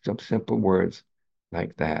 Just some simple words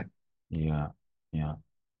like that. Yeah, yeah,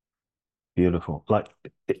 beautiful. Like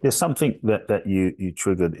there's something that you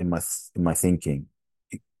triggered in my thinking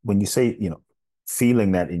when you say,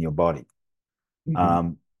 feeling that in your body. Mhm.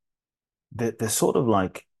 Um, they're sort of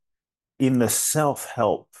like in the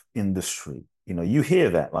self-help industry, you hear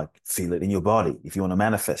that, like, feel it in your body. If you want to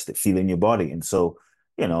manifest it, feel it in your body. And so,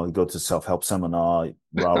 you go to self-help seminar,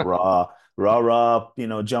 rah, rah, rah,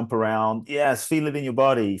 rah, jump around. Yes, feel it in your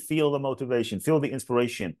body, feel the motivation, feel the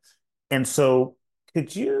inspiration. And so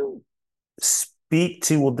could you speak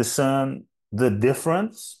to or discern the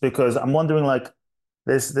difference? Because I'm wondering, like,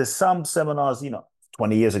 there's some seminars,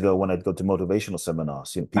 20 years ago when I'd go to motivational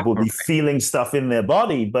seminars, people be feeling stuff in their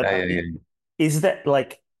body, but Yeah, yeah, yeah. is that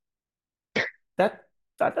like that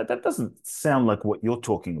that doesn't sound like what you're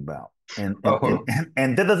talking about. And and and Oh, and,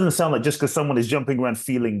 and that doesn't sound like just because someone is jumping around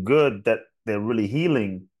feeling good that they're really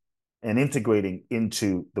healing and integrating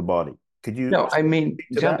into the body. Could you no, I mean, speak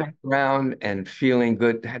to that? jumping around and feeling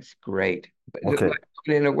good, that's great. But Okay.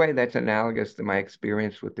 in a way, that's analogous to my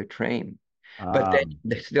experience with the train. But then Um,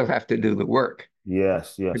 they still have to do the work.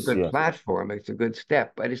 yes, A yes, good yes. platform, it's a good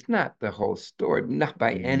step, but it's not the whole story, not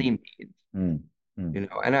by Mm, any means, mm, mm.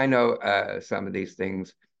 And I know some of these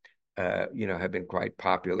things, have been quite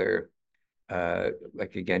popular,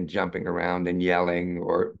 like again, jumping around and yelling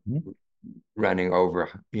or Mhm. running over,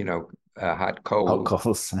 hot Hot coals,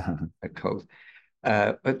 coals. hot coals.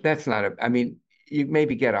 But that's not I mean, you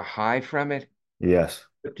maybe get a high from it, Yes.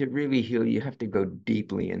 but to really heal, you have to go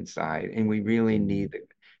deeply inside, and we really Mm, need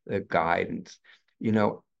the guidance.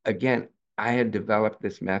 Again, I had developed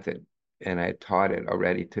this method and I had taught it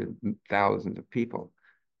already to thousands of people.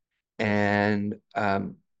 And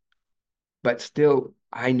but still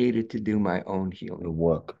I needed to do my own the healing,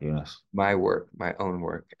 work. Yes. my work, my own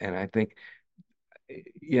work. And I think,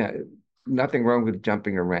 yeah, nothing wrong with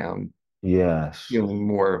jumping around, Yes. feeling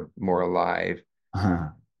more alive,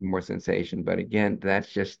 more sensation. But again,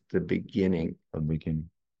 that's just the beginning. The beginning.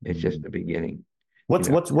 It's just Mm. the beginning, you What's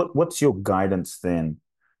know. what's what what's your guidance then?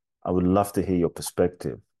 I would love to hear your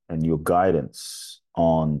perspective and your guidance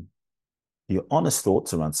on your honest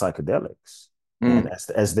thoughts around psychedelics. And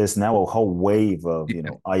Mm, as there's now a whole wave of, yeah,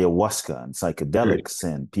 ayahuasca and agreed. psychedelics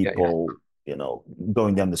and Yeah, yeah, people,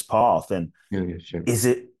 going down this path. And yeah, yeah, sure. is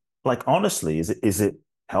it like, honestly, is it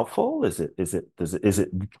helpful? Is it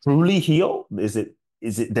truly heal? Is it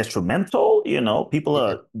detrimental? People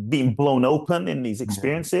Yeah, are being blown open in these yeah,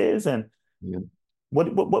 experiences. And yeah.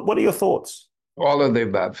 what are your thoughts? All of the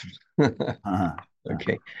above. Uh-huh. Uh-huh.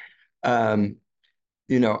 Okay. Um,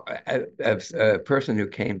 as a person who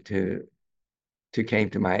came to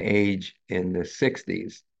my age in the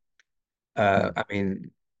 60s, I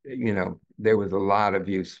mean, there was a lot of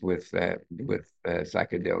use with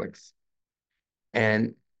psychedelics.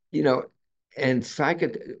 And, you know, and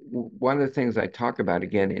one of the things I talk about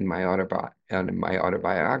again in my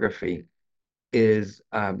autobiography is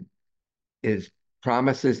is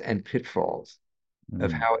promises and pitfalls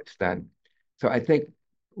of Mm, how it's done. So I think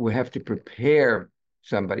we have to prepare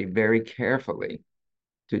somebody very carefully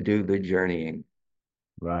to do the journeying.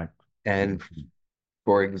 right. And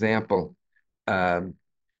for example, um,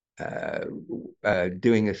 uh,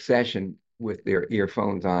 doing a session with their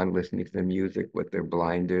earphones on, listening to the music with their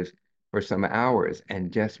blinders for some hours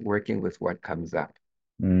and just working with what comes up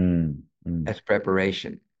Mm, mm, as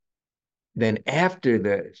preparation. then after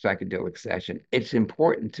the psychedelic session, it's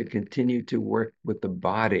important to continue to work with the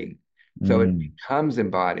body. So it Mm, becomes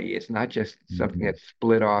embodied. It's not just something mhm, that's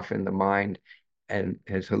split off in the mind and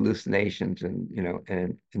has hallucinations and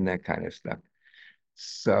and that kind of stuff.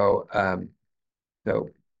 So so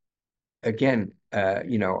again,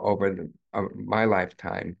 over my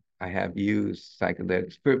lifetime, I have used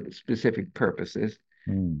psychedelics for specific purposes.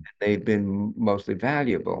 mm, They've been mostly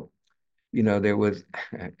valuable. There was,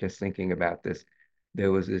 just thinking about this,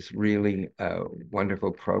 there was this really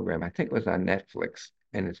wonderful program, I think it was on Netflix,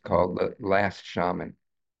 and it's called The Last Shaman.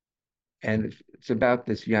 And it's about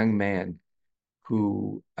this young man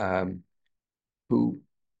who who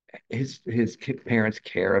his parents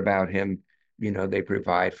care about him. They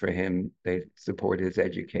provide for him, they support his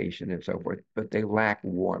education and so forth, but they lack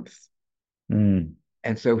warmth. mm,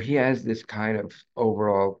 And so he has this kind of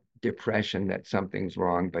overall depression that something's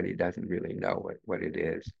wrong, but he doesn't really know what it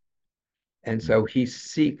is. And so he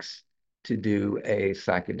seeks to do a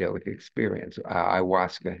psychedelic experience,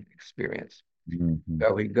 ayahuasca experience. mhm,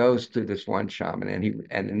 So he goes to this one shaman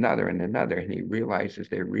and another, and he realizes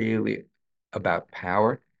they're really about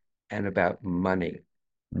power and about money.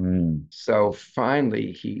 mm, So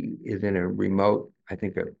finally, he is in a remote, I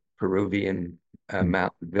think, a Peruvian mm,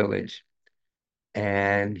 mountain village,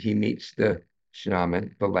 and he meets the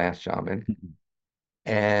shaman, the last shaman, mm,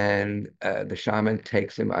 and the shaman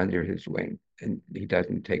takes him under his wing, and he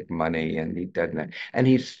doesn't take money, and he doesn't, and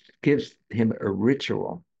he gives him a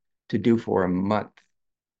ritual to do for a month,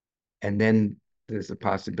 and then there's a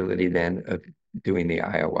possibility then of doing the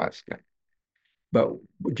ayahuasca. But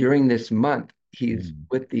during this month, he's mm,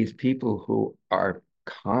 with these people who are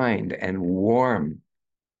kind and warm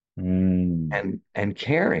mm, and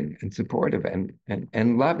caring and supportive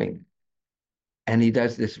and loving. And he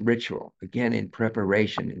does this ritual again in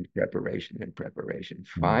preparation, in preparation, in preparation.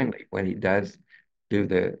 mm, Finally, when he does do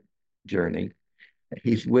the journey,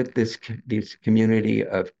 he's with this community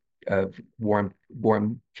of warm,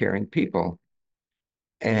 caring people.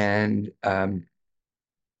 And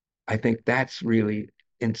I think that's really,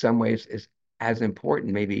 in some ways, is as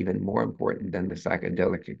important, maybe even more important than the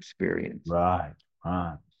psychedelic experience. right,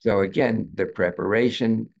 right. So again, the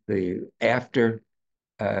preparation, the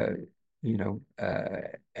uh, you know,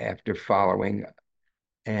 after following,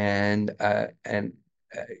 and uh, and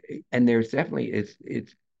uh, and there's definitely it's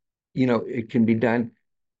it can be done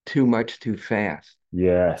too much too fast.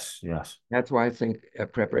 Yes, yes. That's why I think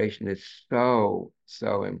preparation is so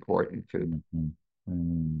important too. Mhm,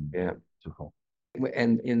 mm, Yeah. beautiful.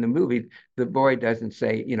 And in the movie, the boy doesn't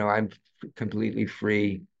say, I'm completely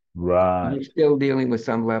free. Right. He's still dealing with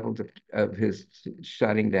some levels of his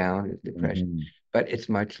shutting down, his depression, Mhm, but it's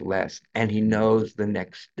much less. And he knows the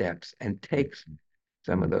next steps and takes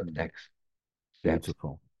some of those mhm, next steps.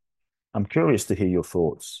 beautiful. I'm curious to hear your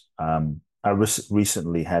thoughts. I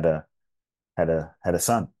recently had a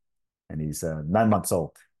son, and he's 9 months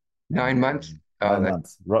old, and 9 months. Oh, 9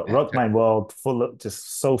 months rocked my world, full of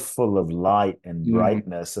just so full of light and mhm.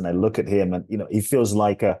 brightness. And I look at him, and he feels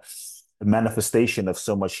like a manifestation of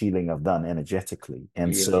so much healing I've done energetically.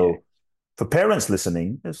 And Yeah. so, for parents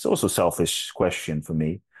listening, it's also a selfish question for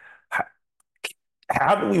me. How,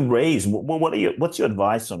 how do we raise? What's your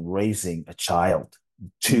advice on raising a child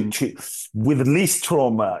to Mm. to with least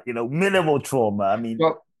trauma, minimal trauma? I mean,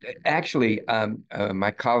 Well, actually,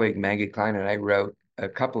 my colleague Maggie Klein and I wrote a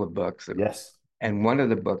couple of books, yes, and one of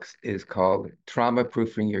the books is called Trauma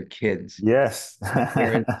Proofing Your Kids. yes.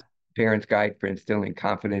 Parents Guide for Instilling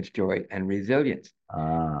Confidence, Joy, and Resilience.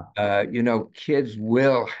 Ah, Kids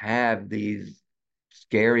will have these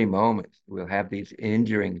scary moments, will have these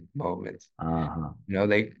injuring moments. uh-huh.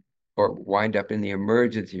 They or wind up in the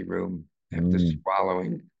emergency room after Mm,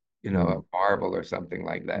 swallowing, mm, a marble or something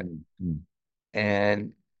like that. mm, mm,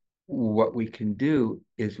 And what we can do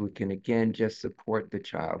is we can again just support the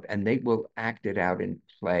child, and they will act it out in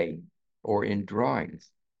play or in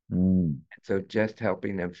drawings. mm, So just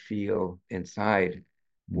helping them feel inside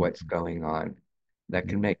mm, what's going on, that mm,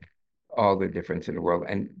 can make all the difference in the world.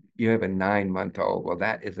 And you have a 9-month-old. Well,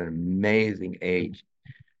 that is an amazing age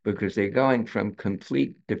because they're going from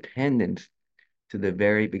complete dependence to the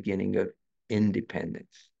very beginning of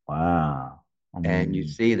independence. wow. And you Mm,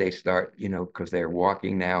 see they start, because they're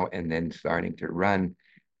walking now and then starting to run,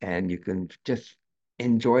 and you can just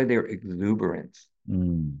enjoy their exuberance.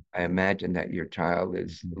 mm, I imagine that your child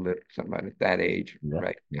is mhm. someone at that age Yeah,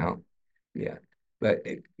 right yeah. now. Yeah. But,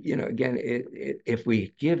 again, if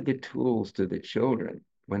we give the tools to the children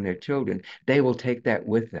when they're children, they will take that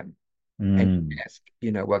with them. And you Mm, ask,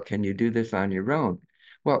 well, can you do this on your own?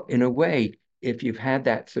 Well, in a way, if you've had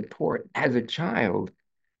that support as a child,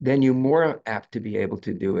 then you're more apt to be able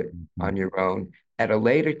to do it Mhm. on your own at a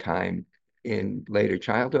later time in later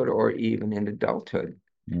childhood or even in adulthood.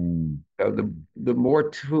 Mm. So Mm. the more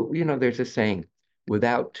tool, there's a saying,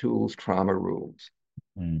 without tools, trauma rules.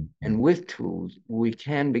 Mm. And with tools, we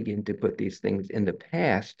can begin to put these things in the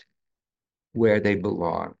past where they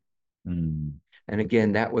belong. Mm. And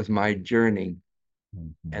again, that was my journey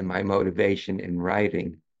Mhm. and my motivation in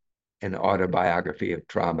writing an autobiography of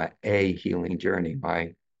trauma, a healing journey,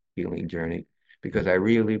 my healing journey, because I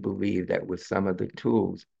really believe that with some of the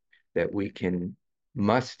tools that we can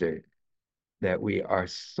muster, that we are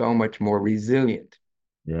so much more resilient,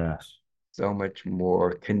 Yes. so much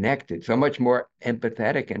more connected, so much more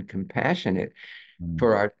empathetic and compassionate Mm.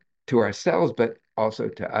 for our to ourselves, but also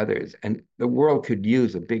to others. And the world could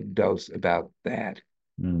use a big dose about that.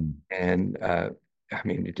 Mm. And I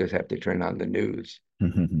mean, you just have to turn on the news.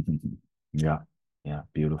 Yeah. Yeah.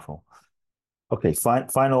 Beautiful. Okay.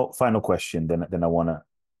 Final question. Then I want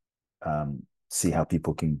to see how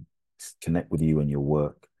people can connect with you and your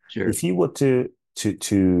work. Sure. If you were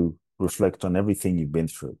to reflect on everything you've been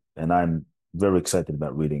through, and I'm very excited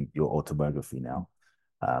about reading your autobiography now.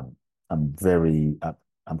 Um, I'm very,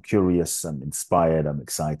 I'm curious, I'm inspired, I'm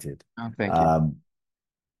excited. Oh, thank you. Um,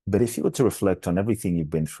 but if you were to reflect on everything you've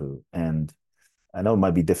been through, and I know it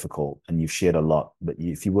might be difficult, and you've shared a lot, but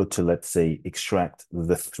if you were to, let's say, extract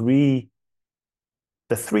the three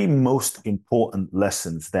most important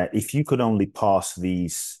lessons that if you could only pass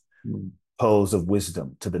these Mm. pearls of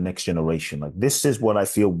wisdom to the next generation, like this is what I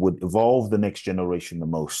feel would evolve the next generation the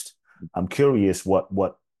most. I'm curious what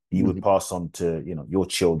you would Mhm. pass on to, your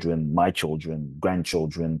children, my children,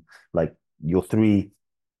 grandchildren, like your three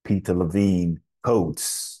Peter Levine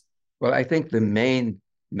codes. Well, I think the main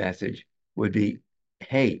message would be,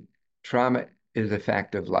 hey, trauma is a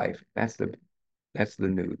fact of life. That's the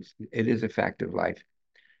news. It is a fact of life.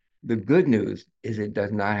 The good news is it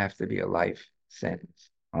does not have to be a life sentence,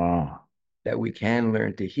 Ah, that we can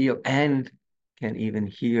learn to heal and can even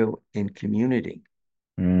heal in community.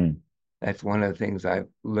 mm, That's one of the things I've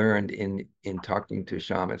learned in talking to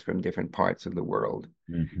shamans from different parts of the world,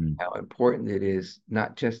 mm-hmm. how important it is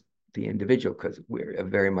not just the individual, because we're a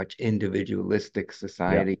very much individualistic Yeah,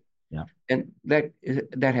 society, yeah. and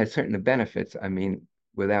that has certain benefits. I mean,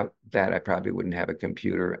 without that, I probably wouldn't have a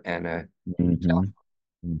computer and a cell Mm-hmm. phone.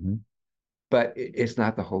 Mm-hmm. But it's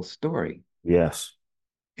not the whole story. Yes.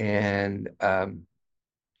 And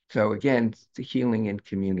so again, the healing in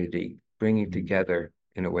community, bringing Mm, together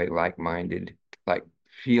in a way like-minded, like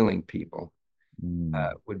feeling people,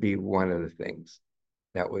 mm, would be one of the things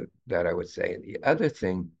that I would say. And the other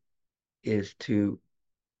thing is to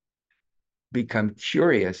become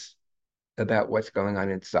curious about what's going on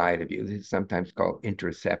inside of you. This is sometimes called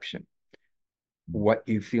interoception. What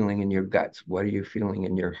are you feeling in your guts? What are you feeling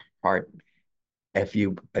in your heart? If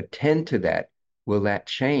you attend to that, will that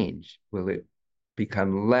change? Will it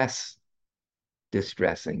become less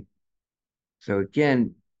distressing? So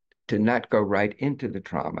again, to not go right into the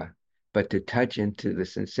trauma, but to touch into the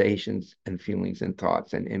sensations and feelings and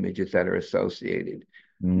thoughts and images that are associated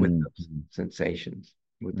with mm, those mm, sensations,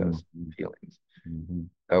 with those mm, feelings. mm,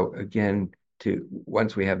 So again, to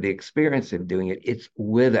once we have the experience of doing it, it's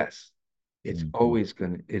with us. mm.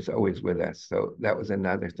 It's always with us. So that was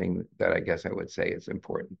another thing that I guess I would say is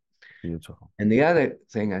important. Beautiful. And the other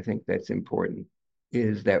thing I think that's important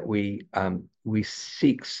is that we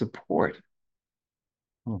seek support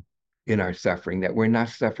Oh, in our suffering, that we're not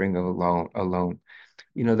suffering alone.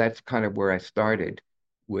 That's kind of where I started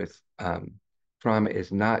with trauma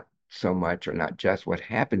is not so much or not just what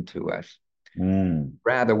happened to us, mm,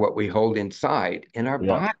 rather what we hold inside in our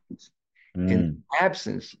yeah. bodies in Mm, the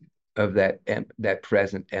absence of that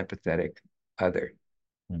present empathetic other.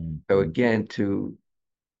 mm, So mm, again, to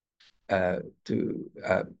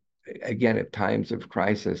again at times of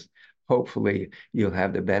crisis, hopefully you'll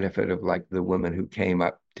have the benefit of like the woman who came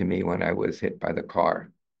up to me when I was hit by the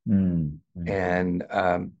car, mm, mm. and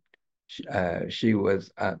she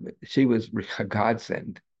was a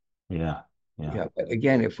godsend. Yeah, yeah. Yeah, but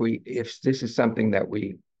again, if this is something that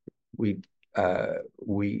we uh,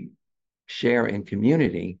 we share in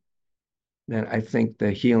community, then I think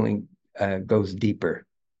the healing goes deeper,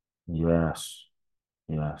 Yes,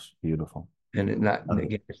 yes. Beautiful. and Okay.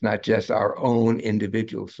 again, it's not just our own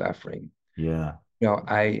individual suffering. Yeah.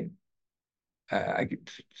 I could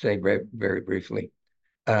say very, very briefly.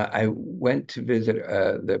 I went to visit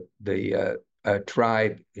the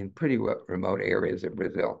tribe in pretty remote areas of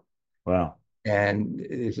Brazil, Wow. and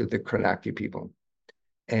these are the Kranaki people.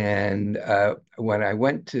 And when I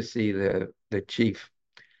went to see the chief,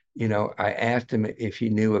 I asked him if he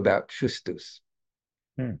knew about Tristus.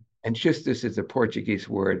 Mm. And justus is a Portuguese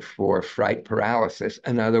word for fright paralysis,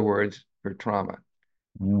 in other words, for trauma.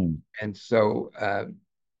 Mm. And so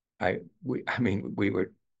I mean, we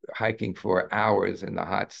were hiking for hours in the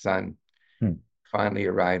hot sun. Mm. Finally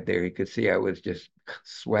arrived there. He could see I was just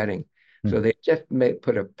sweating. So Mm. they just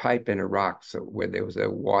put a pipe in a rock so where there was a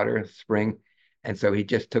water spring. And so he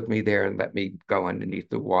just took me there and let me go underneath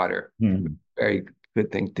the water. Mm. Very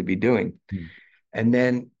good thing to be doing. Mm. And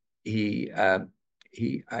then he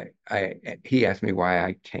he asked me why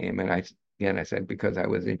I came, and I said because I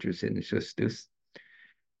was interested in Justus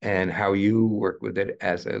and how you work with it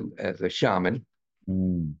as a shaman.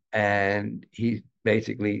 Mm. And he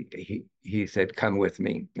basically he said, "Come with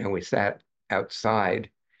me," and we sat outside,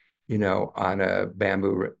 on a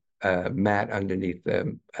bamboo mat underneath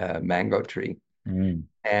the mango tree, Mm.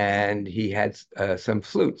 and he had some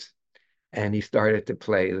flutes, and he started to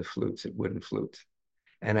play the flutes, wooden flutes.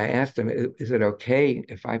 And I asked him, "Is it okay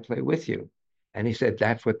if I play with you?" And he said,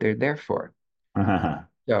 "That's what they're there for."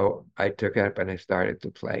 So I took it up and I started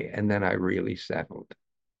to play, and then I really settled.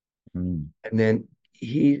 Mm. And then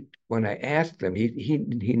when I asked him, he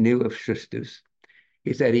knew of Justus.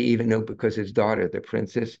 He said he even knew because his daughter, the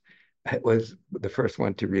princess, was the first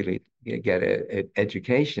one to really get an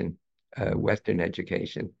education, Mm. Western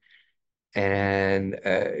education. And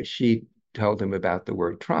she told him about the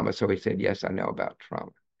word trauma. So he said, "Yes, I know about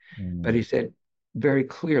trauma." But he Mm. said very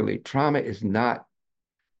clearly, trauma is not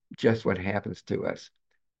just what happens to us,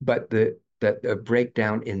 but the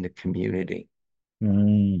breakdown in the community.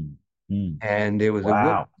 Mm. Mm. And there was a woman,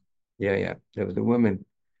 Wow. yeah, yeah, there was a woman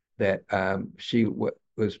that she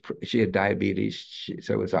had diabetes,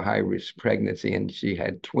 so it was a high risk pregnancy, and she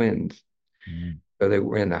had twins. Mm. So they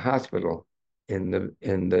were in the hospital in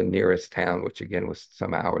the nearest town, which again was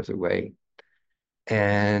some hours away,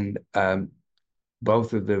 and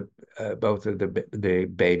both of the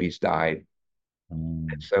babies died.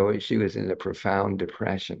 Mm. So she was in a profound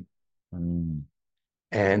depression, Mm.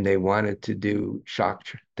 and they wanted to do shock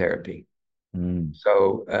therapy. Mm.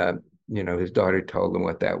 So his daughter told him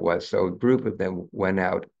what that was. So a group of them went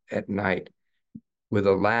out at night with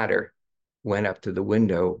a ladder, went up to the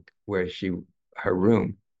window where her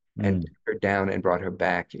room, and Mm. took her down and brought her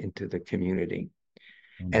back into the community.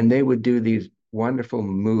 Mm. And they would do these wonderful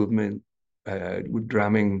movement,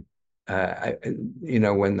 drumming.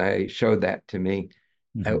 When they showed that to me,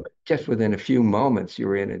 Mhm. just within a few moments, you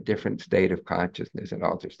were in a different state of consciousness, an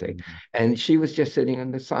altered state. Mm. And she was just sitting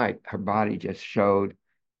on the side. Her body just showed,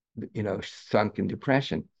 sunk in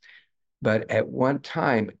depression. But at one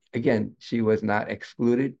time, again, she was not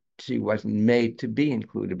excluded. She wasn't made to be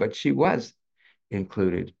included, but she was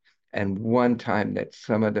included. And one time that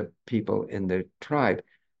some of the people in the tribe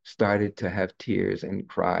started to have tears and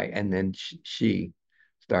cry, and then she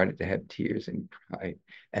started to have tears and cry.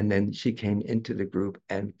 And then she came into the group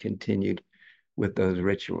and continued with those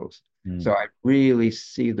rituals. So Mm. I really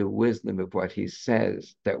see the wisdom of what he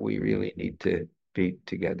says that we really Mhm. need to be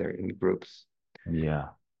together in groups. Yeah.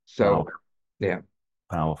 So Wow. yeah,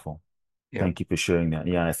 Powerful. yeah. Thank you for sharing that.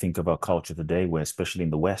 Yeah, I think about culture today, where especially in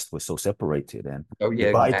the West, we're so separated and Oh yeah,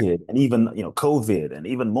 exactly. divided, and even COVID, and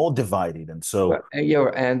even more divided. And so, But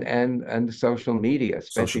and the social media,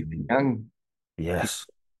 social especially the media. young people, Yes.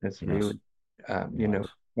 that's Yes. really, Yes.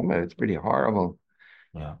 some of it's pretty horrible.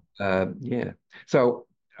 Yeah. Yeah. So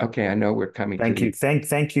okay, I know we're coming to Thank the you.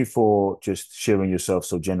 Thank you for just sharing yourself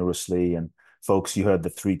so generously. And folks, you heard the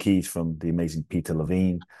three keys from the amazing Peter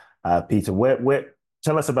Levine. Peter, where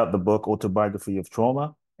tell us about the book Autobiography of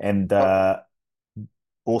Trauma, and oh,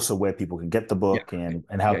 also where people can get the yeah, book, and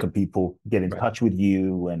how yeah, can people get in right. touch with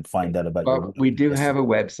you and Yeah. find out about your Well, work. we do Yes. have a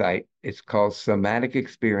website. It's called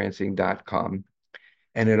somaticexperiencing.com,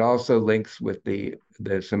 and it also links with the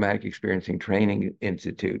Somatic Experiencing Training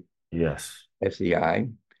Institute, Yes. SEI.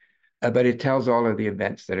 But it tells all of the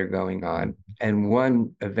events that are going on. And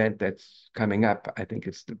one event that's coming up, I think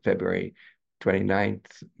it's February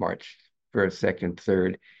 29th, March 1st, 2nd,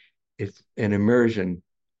 3rd, it's an immersion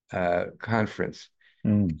conference.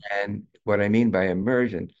 Mm. And what I mean by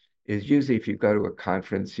immersion is usually if you go to a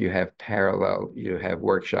conference, you have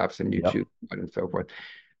workshops and you Yep. choose one and so forth.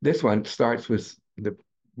 This one starts with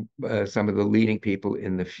some of the leading people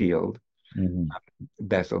in the field, Mhm.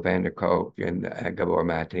 Bessel van der Kolk and Gabor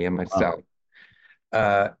Mate and Wow. myself.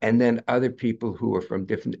 And then other people who are from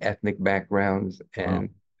different ethnic backgrounds Wow. and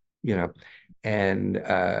you know and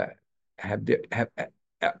have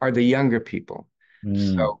are the younger people.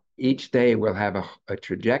 Mm. So each day we'll have a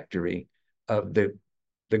trajectory of the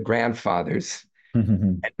grandfathers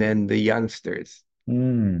and then the youngsters.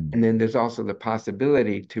 Mm. And then there's also the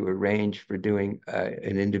possibility to arrange for doing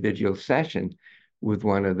an individual session with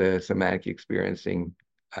one of the somatic experiencing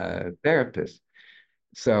therapists.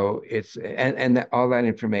 So all that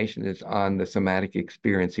information is on the somatic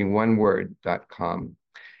experiencing, oneword.com.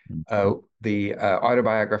 The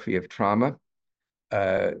autobiography of trauma.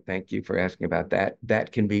 Thank you for asking about that.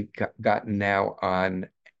 That can be gotten now on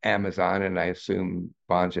Amazon and I assume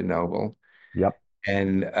Barnes and Noble. Yep.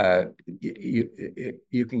 And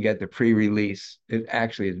you can get the pre-release. It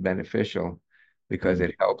actually is beneficial because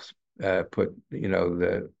it helps put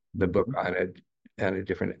the book on a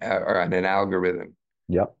different or on an algorithm.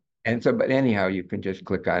 Yep. And so, but anyhow, you can just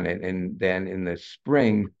click on it, and then in the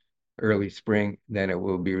spring, early spring, then it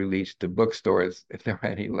will be released to bookstores if there are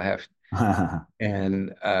any left.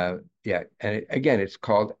 And yeah, and again, it's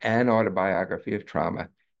called An Autobiography of Trauma,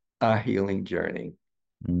 A Healing Journey.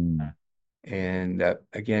 And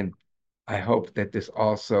again, I hope that this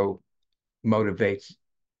also motivates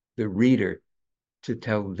the reader to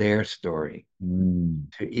tell their story,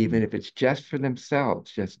 to even if it's just for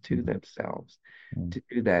themselves, just to themselves, to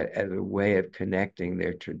do that as a way of connecting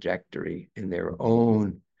their trajectory in their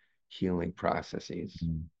own healing processes.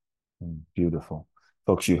 Beautiful.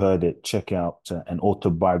 Folks, you heard it. Check out An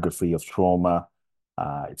Autobiography of Trauma.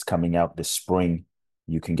 It's coming out this spring.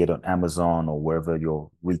 You can get it on Amazon or wherever your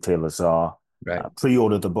retailers are. Right.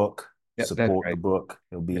 Pre-order the book. Yep, support the book.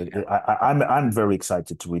 It'll be. I'm very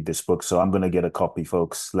excited to read this book, so I'm going to get a copy,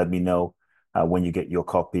 folks. Let me know when you get your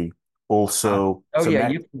copy. Also,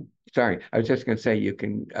 sorry, I was just going to say you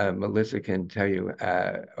can. Melissa can tell you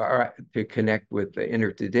to connect with the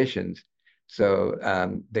Inner Traditions,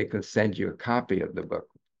 so they can send you a copy of the book.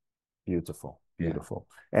 Beautiful.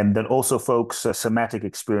 And then also, folks,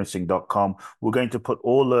 somaticexperiencing.com. We're going to put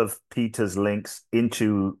all of Peter's links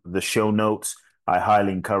into the show notes. I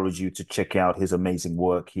highly encourage you to check out his amazing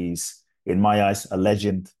work. He's, in my eyes, a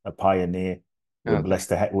legend, a pioneer. We're blessed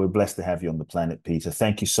to have you on the planet, Peter.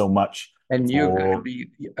 Thank you so much. And you,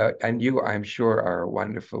 I'm sure, are a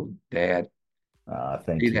wonderful dad.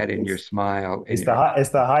 Thank you. See that in your smile. It's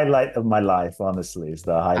the highlight of my life, honestly. It's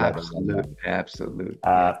the highlight of my life. Absolutely.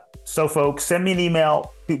 So, folks, send me an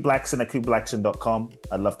email, coopblackson@coopblackson.com.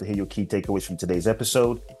 I'd love to hear your key takeaways from today's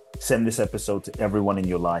episode. Send this episode to everyone in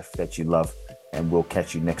your life that you love, and we'll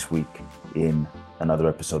catch you next week in another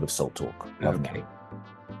episode of Soul Talk. Okay.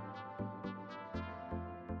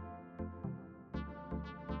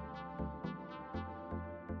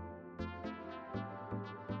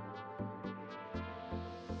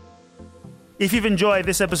 If you've enjoyed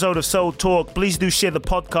this episode of Soul Talk, please do share the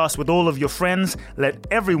podcast with all of your friends. Let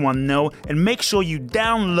everyone know, and make sure you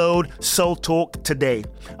download Soul Talk today.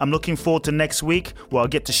 I'm looking forward to next week where I'll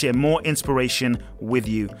get to share more inspiration with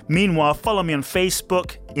you. Meanwhile, follow me on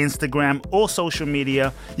Facebook, Instagram, or social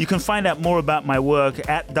media. You can find out more about my work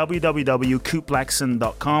at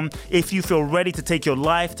www.coopblackson.com. If you feel ready to take your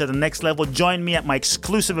life to the next level, join me at my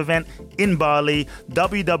exclusive event in Bali,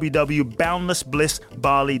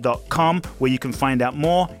 www.boundlessblissbali.com, where you can find out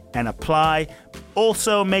more and apply.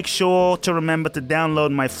 Also, make sure to remember to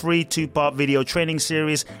download my free 2-part video training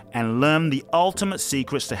series and learn the ultimate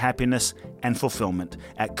secrets to happiness and fulfillment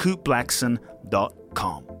at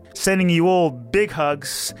coopblackson.com. Sending you all big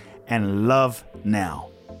hugs and love now.